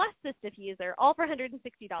 oils plus this diffuser, all for $160.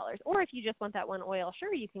 Or if you just want that one oil,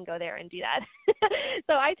 sure, you can go there and do that.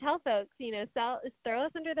 So I tell folks, throw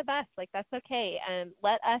us under the bus. That's okay.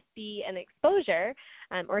 Let us be an exposure.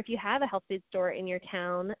 Or if you have a health food store in your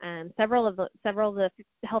town, several of the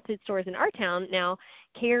health food stores in our town now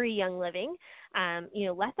carry Young Living.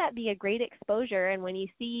 Let that be a great exposure. And when you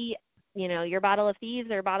see your bottle of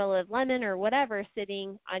Thieves or bottle of lemon or whatever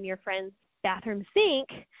sitting on your friend's bathroom sink,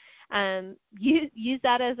 use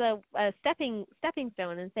that as a stepping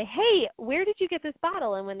stone and say, hey, where did you get this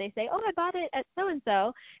bottle? And when they say, oh, I bought it at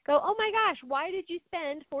so-and-so, go, oh my gosh, why did you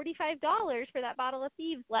spend $45 for that bottle of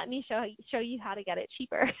Thieves? Let me show you how to get it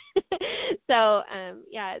cheaper. So,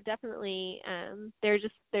 yeah, definitely, there's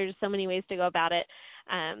just so many ways to go about it.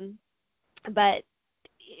 But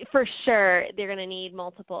for sure, they're going to need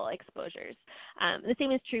multiple exposures. The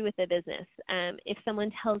same is true with the business. If someone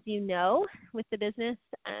tells you no with the business,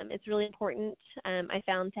 it's really important, I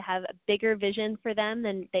found, to have a bigger vision for them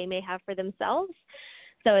than they may have for themselves.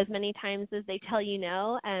 So as many times as they tell you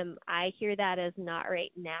no, I hear that as not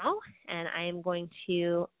right now, and I am going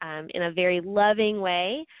to, in a very loving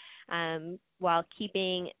way, while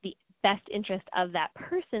keeping the best interest of that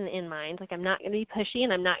person in mind. I'm not going to be pushy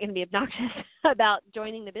and I'm not going to be obnoxious about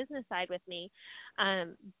joining the business side with me.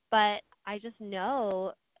 But I just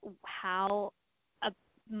know how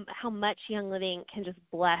much Young Living can just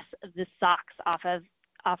bless the socks off of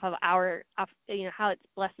how it's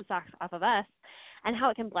blessed the socks off of us. and how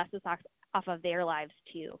it can bless the socks off of their lives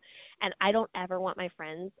too. And I don't ever want my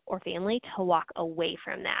friends or family to walk away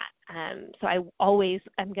from that. So I always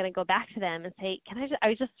am going to go back to them and say, I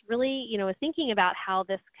was just really, was thinking about how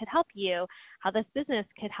this could help you, how this business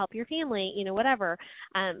could help your family, whatever.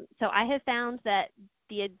 So I have found that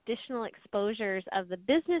the additional exposures of the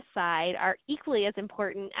business side are equally as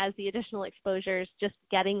important as the additional exposures just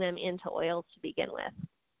getting them into oils to begin with.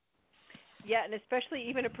 Yeah, and especially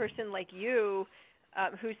even a person like you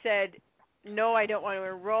who said, no, I don't want to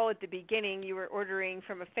enroll at the beginning. You were ordering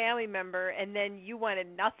from a family member, and then you wanted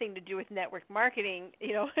nothing to do with network marketing.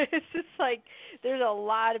 It's just like there's a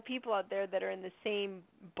lot of people out there that are in the same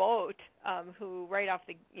boat who right out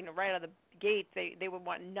of the gate they would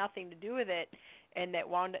want nothing to do with it, and that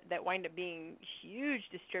wind up being huge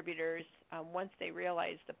distributors once they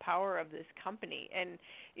realize the power of this company. And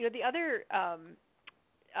the other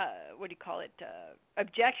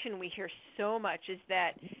objection we hear so much is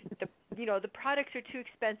that the products are too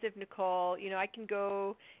expensive, Nicole. I can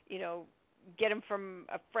go, get them from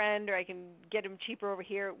a friend, or I can get them cheaper over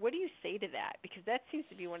here. What do you say to that? Because that seems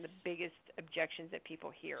to be one of the biggest objections that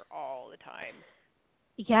people hear all the time.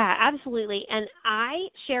 Yeah, absolutely. And I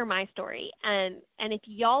share my story. And if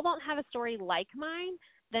y'all don't have a story like mine,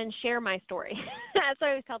 then share my story. That's what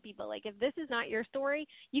I always tell people. Like, if this is not your story,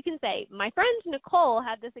 you can say, my friend Nicole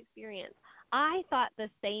had this experience. I thought the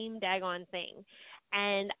same daggone thing.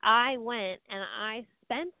 And I went and I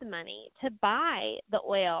spent the money to buy the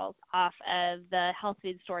oils off of the health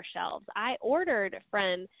food store shelves. I ordered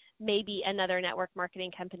from maybe another network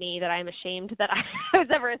marketing company that I'm ashamed that I was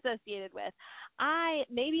ever associated with. I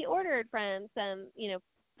maybe ordered from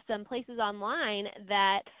some places online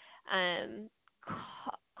that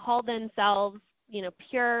call themselves,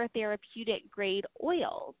 pure therapeutic grade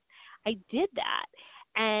oils. I did that.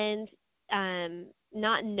 And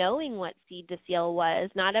not knowing what Seed to Seal was,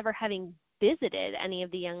 not ever having visited any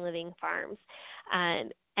of the Young Living farms.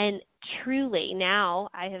 And truly, now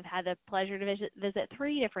I have had the pleasure to visit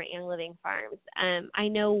 3 different Young Living farms. I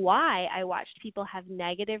know why I watched people have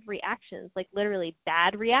negative reactions, like literally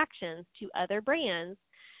bad reactions to other brands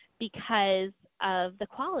because of the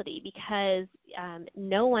quality, because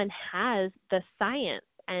no one has the science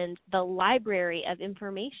and the library of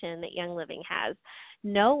information that Young Living has.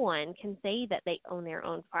 No one can say that they own their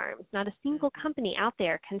own farms. Not a single company out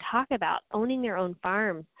there can talk about owning their own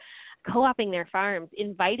farms, co-oping their farms,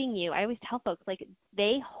 inviting you. I always tell folks, like,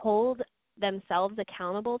 they hold themselves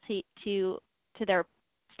accountable to their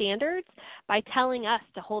standards by telling us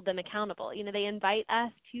to hold them accountable. They invite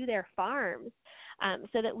us to their farms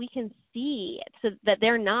so that we can see, so that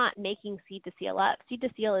they're not making Seed to Seal up. Seed to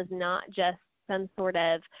Seal is not just some sort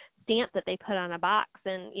of stamp that they put on a box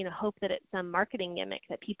and hope that it's some marketing gimmick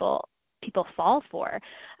that people fall for.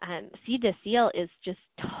 Seed to Seal is just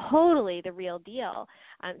totally the real deal.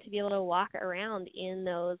 To be able to walk around in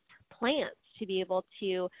those plants, to be able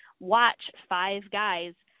to watch 5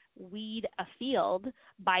 guys weed a field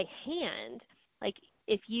by hand, like,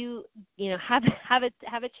 if you have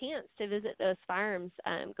a chance to visit those farms,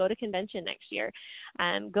 go to convention next year,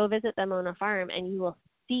 go visit them on a farm, and you will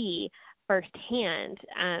see firsthand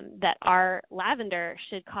that our lavender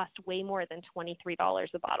should cost way more than $23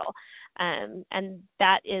 a bottle, and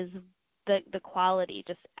that is the quality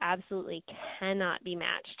just absolutely cannot be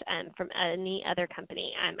matched from any other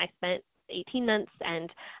company. I spent 18 months and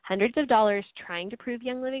hundreds of dollars trying to prove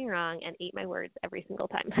Young Living wrong, and ate my words every single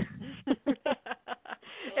time.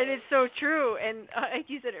 And it's so true. And like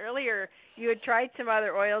you said earlier, you had tried some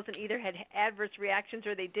other oils and either had adverse reactions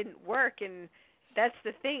or they didn't work. And that's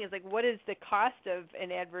the thing, is like, what is the cost of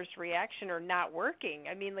an adverse reaction or not working?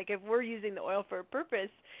 I mean, like, if we're using the oil for a purpose,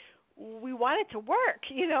 we want it to work,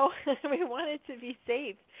 we want it to be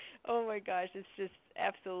safe. Oh my gosh, it's just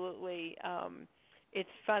absolutely it's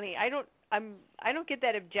funny. I don't get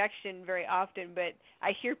that objection very often, but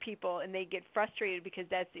I hear people and they get frustrated because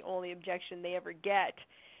that's the only objection they ever get.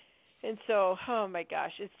 And so, oh my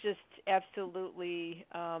gosh, it's just absolutely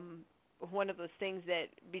one of those things that,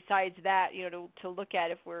 besides that, to look at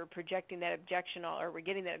if we're projecting that objection or we're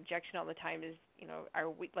getting that objection all the time is,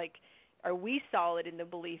 are we solid in the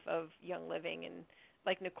belief of Young Living? And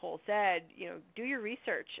like Nicole said, do your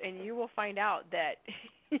research and you will find out that,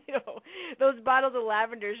 those bottles of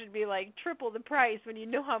lavender should be like triple the price when you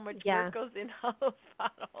know how much work goes in all those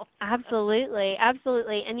bottles. Absolutely.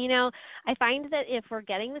 Absolutely. And, I find that if we're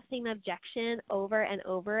getting the same objection over and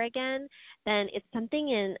over again, then it's something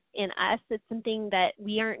in us. It's something that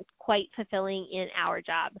we aren't quite fulfilling in our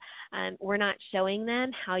job. We're not showing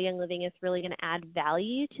them how Young Living is really going to add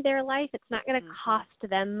value to their life. It's not going to cost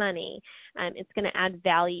them money. It's going to add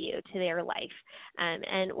value to their life.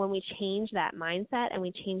 And when we change that mindset and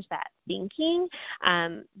we change that thinking,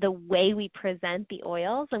 the way we present the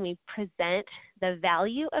oils and we present the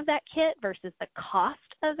value of that kit versus the cost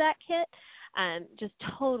of that kit, just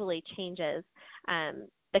totally changes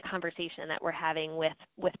the conversation that we're having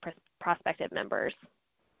with prospective members.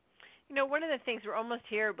 You know, one of the things, we're almost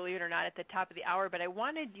here, believe it or not, at the top of the hour, but I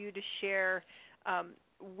wanted you to share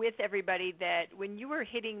with everybody that when you were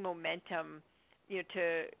hitting momentum,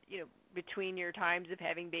 between your times of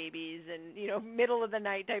having babies and, middle of the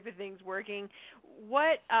night type of things working,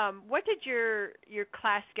 what did your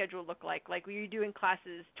class schedule look like? Like, were you doing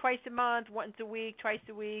classes twice a month, once a week, twice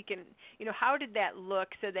a week? And, how did that look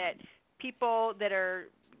so that people that are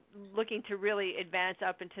looking to really advance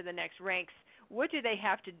up into the next ranks, what do they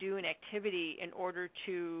have to do in activity in order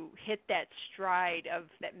to hit that stride of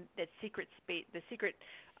that secret space,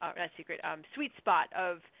 sweet spot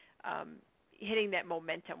of hitting that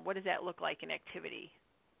momentum? What does that look like in activity?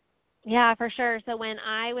 Yeah, for sure. So when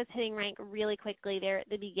I was hitting rank really quickly there at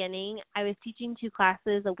the beginning, I was teaching 2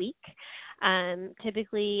 classes a week,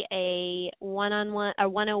 typically a one-on-one or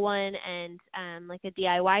 101 and like a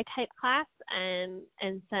DIY type class, and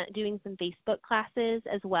doing some Facebook classes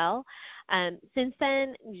as well. Since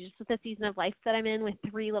then, just with the season of life that I'm in with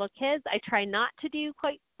 3 little kids, I try not to do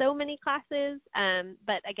quite so many classes.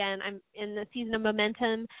 But again, I'm in the season of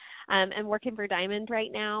momentum. I'm working for Diamond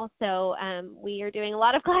right now, so we are doing a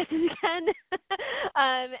lot of classes again.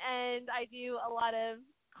 And I do a lot of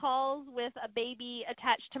calls with a baby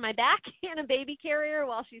attached to my back and a baby carrier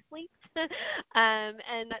while she sleeps.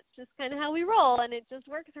 And that's just kind of how we roll, and it just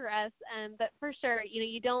works for us. But for sure,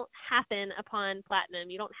 you don't happen upon platinum.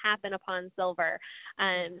 You don't happen upon silver.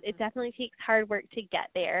 It definitely takes hard work to get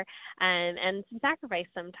there, and some sacrifice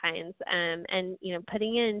sometimes. And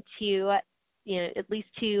putting into at least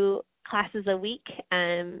 2 classes a week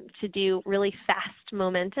to do really fast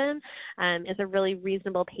momentum is a really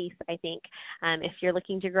reasonable pace, I think. If you're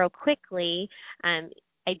looking to grow quickly,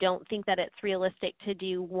 I don't think that it's realistic to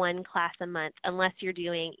do 1 class a month unless you're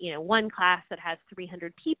doing, 1 class that has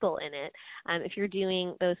 300 people in it. If you're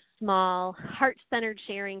doing those small, heart-centered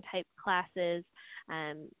sharing type classes,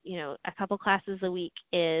 a couple classes a week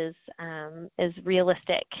is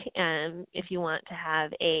realistic if you want to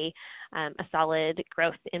have a solid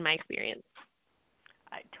growth, in my experience.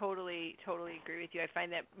 I totally agree with you. I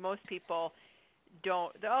find that most people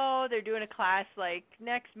they're doing a class like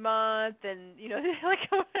next month, and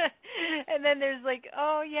and then there's like,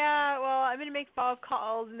 oh yeah, well, I'm gonna make follow-up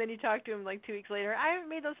calls, and then you talk to them like 2 weeks later, I haven't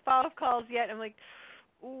made those follow-up calls yet. I'm like,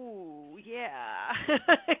 ooh, yeah.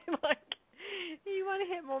 Like, you want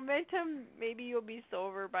to hit momentum, maybe you'll be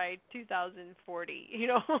sober by 2040,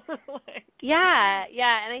 Yeah,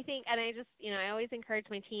 and I just, I always encourage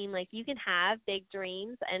my team, like, you can have big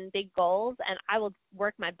dreams and big goals, and I will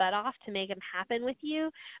work my butt off to make them happen with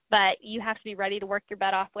you, but you have to be ready to work your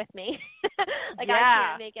butt off with me. Like, yeah. I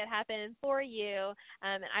can't make it happen for you,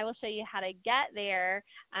 and I will show you how to get there,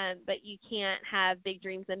 but you can't have big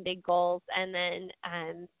dreams and big goals and then,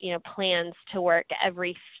 plans to work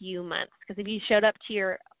every few months, because if you showed up to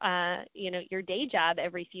your day job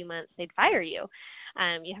every few months, they'd fire you.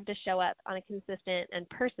 You have to show up on a consistent and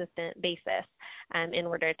persistent basis in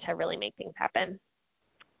order to really make things happen.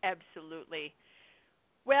 Absolutely.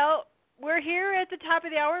 Well, we're here at the top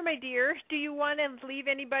of the hour, my dear. Do you want to leave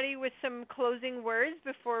anybody with some closing words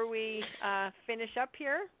before we finish up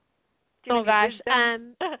here? Oh gosh, I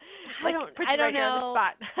don't know. On the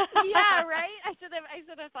spot. Yeah, right. I should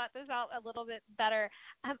have thought this out a little bit better.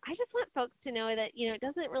 I just want folks to know that it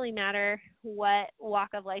doesn't really matter what walk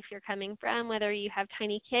of life you're coming from, whether you have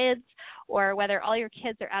tiny kids or whether all your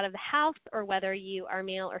kids are out of the house or whether you are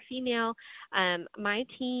male or female. My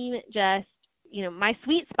team just, my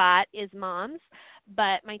sweet spot is moms,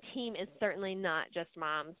 but my team is certainly not just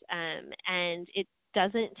moms, and it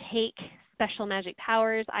doesn't take special magic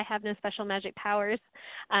powers. I have no special magic powers.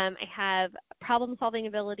 I have problem-solving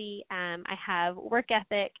ability. I have work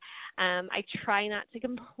ethic. I try not to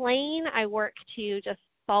complain. I work to just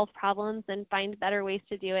solve problems and find better ways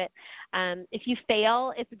to do it. If you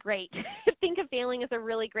fail, it's great. Think of failing as a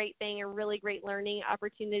really great thing, a really great learning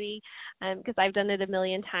opportunity, because I've done it a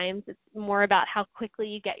million times. It's more about how quickly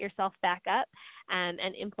you get yourself back up and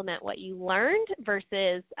implement what you learned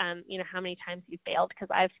versus, how many times you failed, because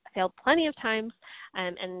I've failed plenty of times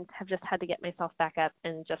and have just had to get myself back up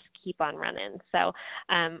and just keep on running. So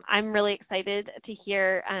I'm really excited to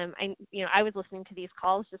hear. I was listening to these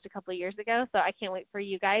calls just a couple of years ago, so I can't wait for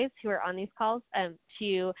you guys who are on these calls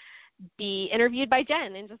to be interviewed by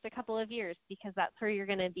Jen in just a couple of years, because that's where you're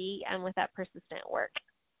going to be with that persistent work.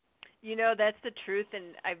 That's the truth,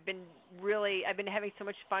 and I've been having so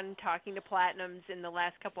much fun talking to Platinums in the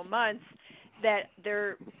last couple months that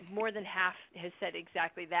they're more than half has said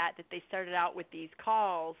exactly that they started out with these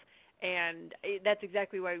calls, and that's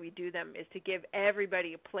exactly why we do them, is to give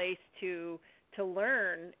everybody a place to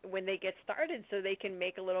learn when they get started, so they can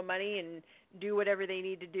make a little money and do whatever they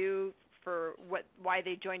need to do for why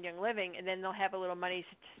they joined Young Living, and then they'll have a little money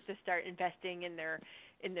to start investing in their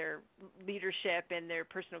leadership and their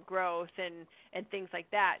personal growth and things like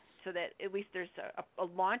that, so that at least there's a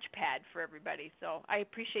launch pad for everybody. So I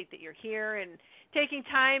appreciate that you're here and taking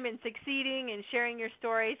time and succeeding and sharing your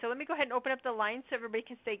story. So let me go ahead and open up the line so everybody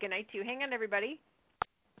can say goodnight to you. Hang on, everybody.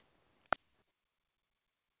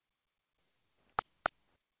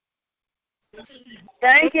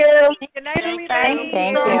 Thank you. Good night, everybody.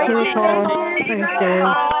 Thank you. Thank you, Nicole. Thank you.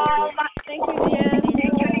 Thank you, Jen.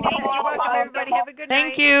 You're welcome, everybody. Have a good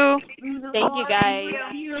night. Thank you. Thank you, guys.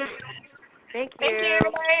 Thank you. Thank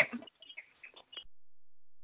you.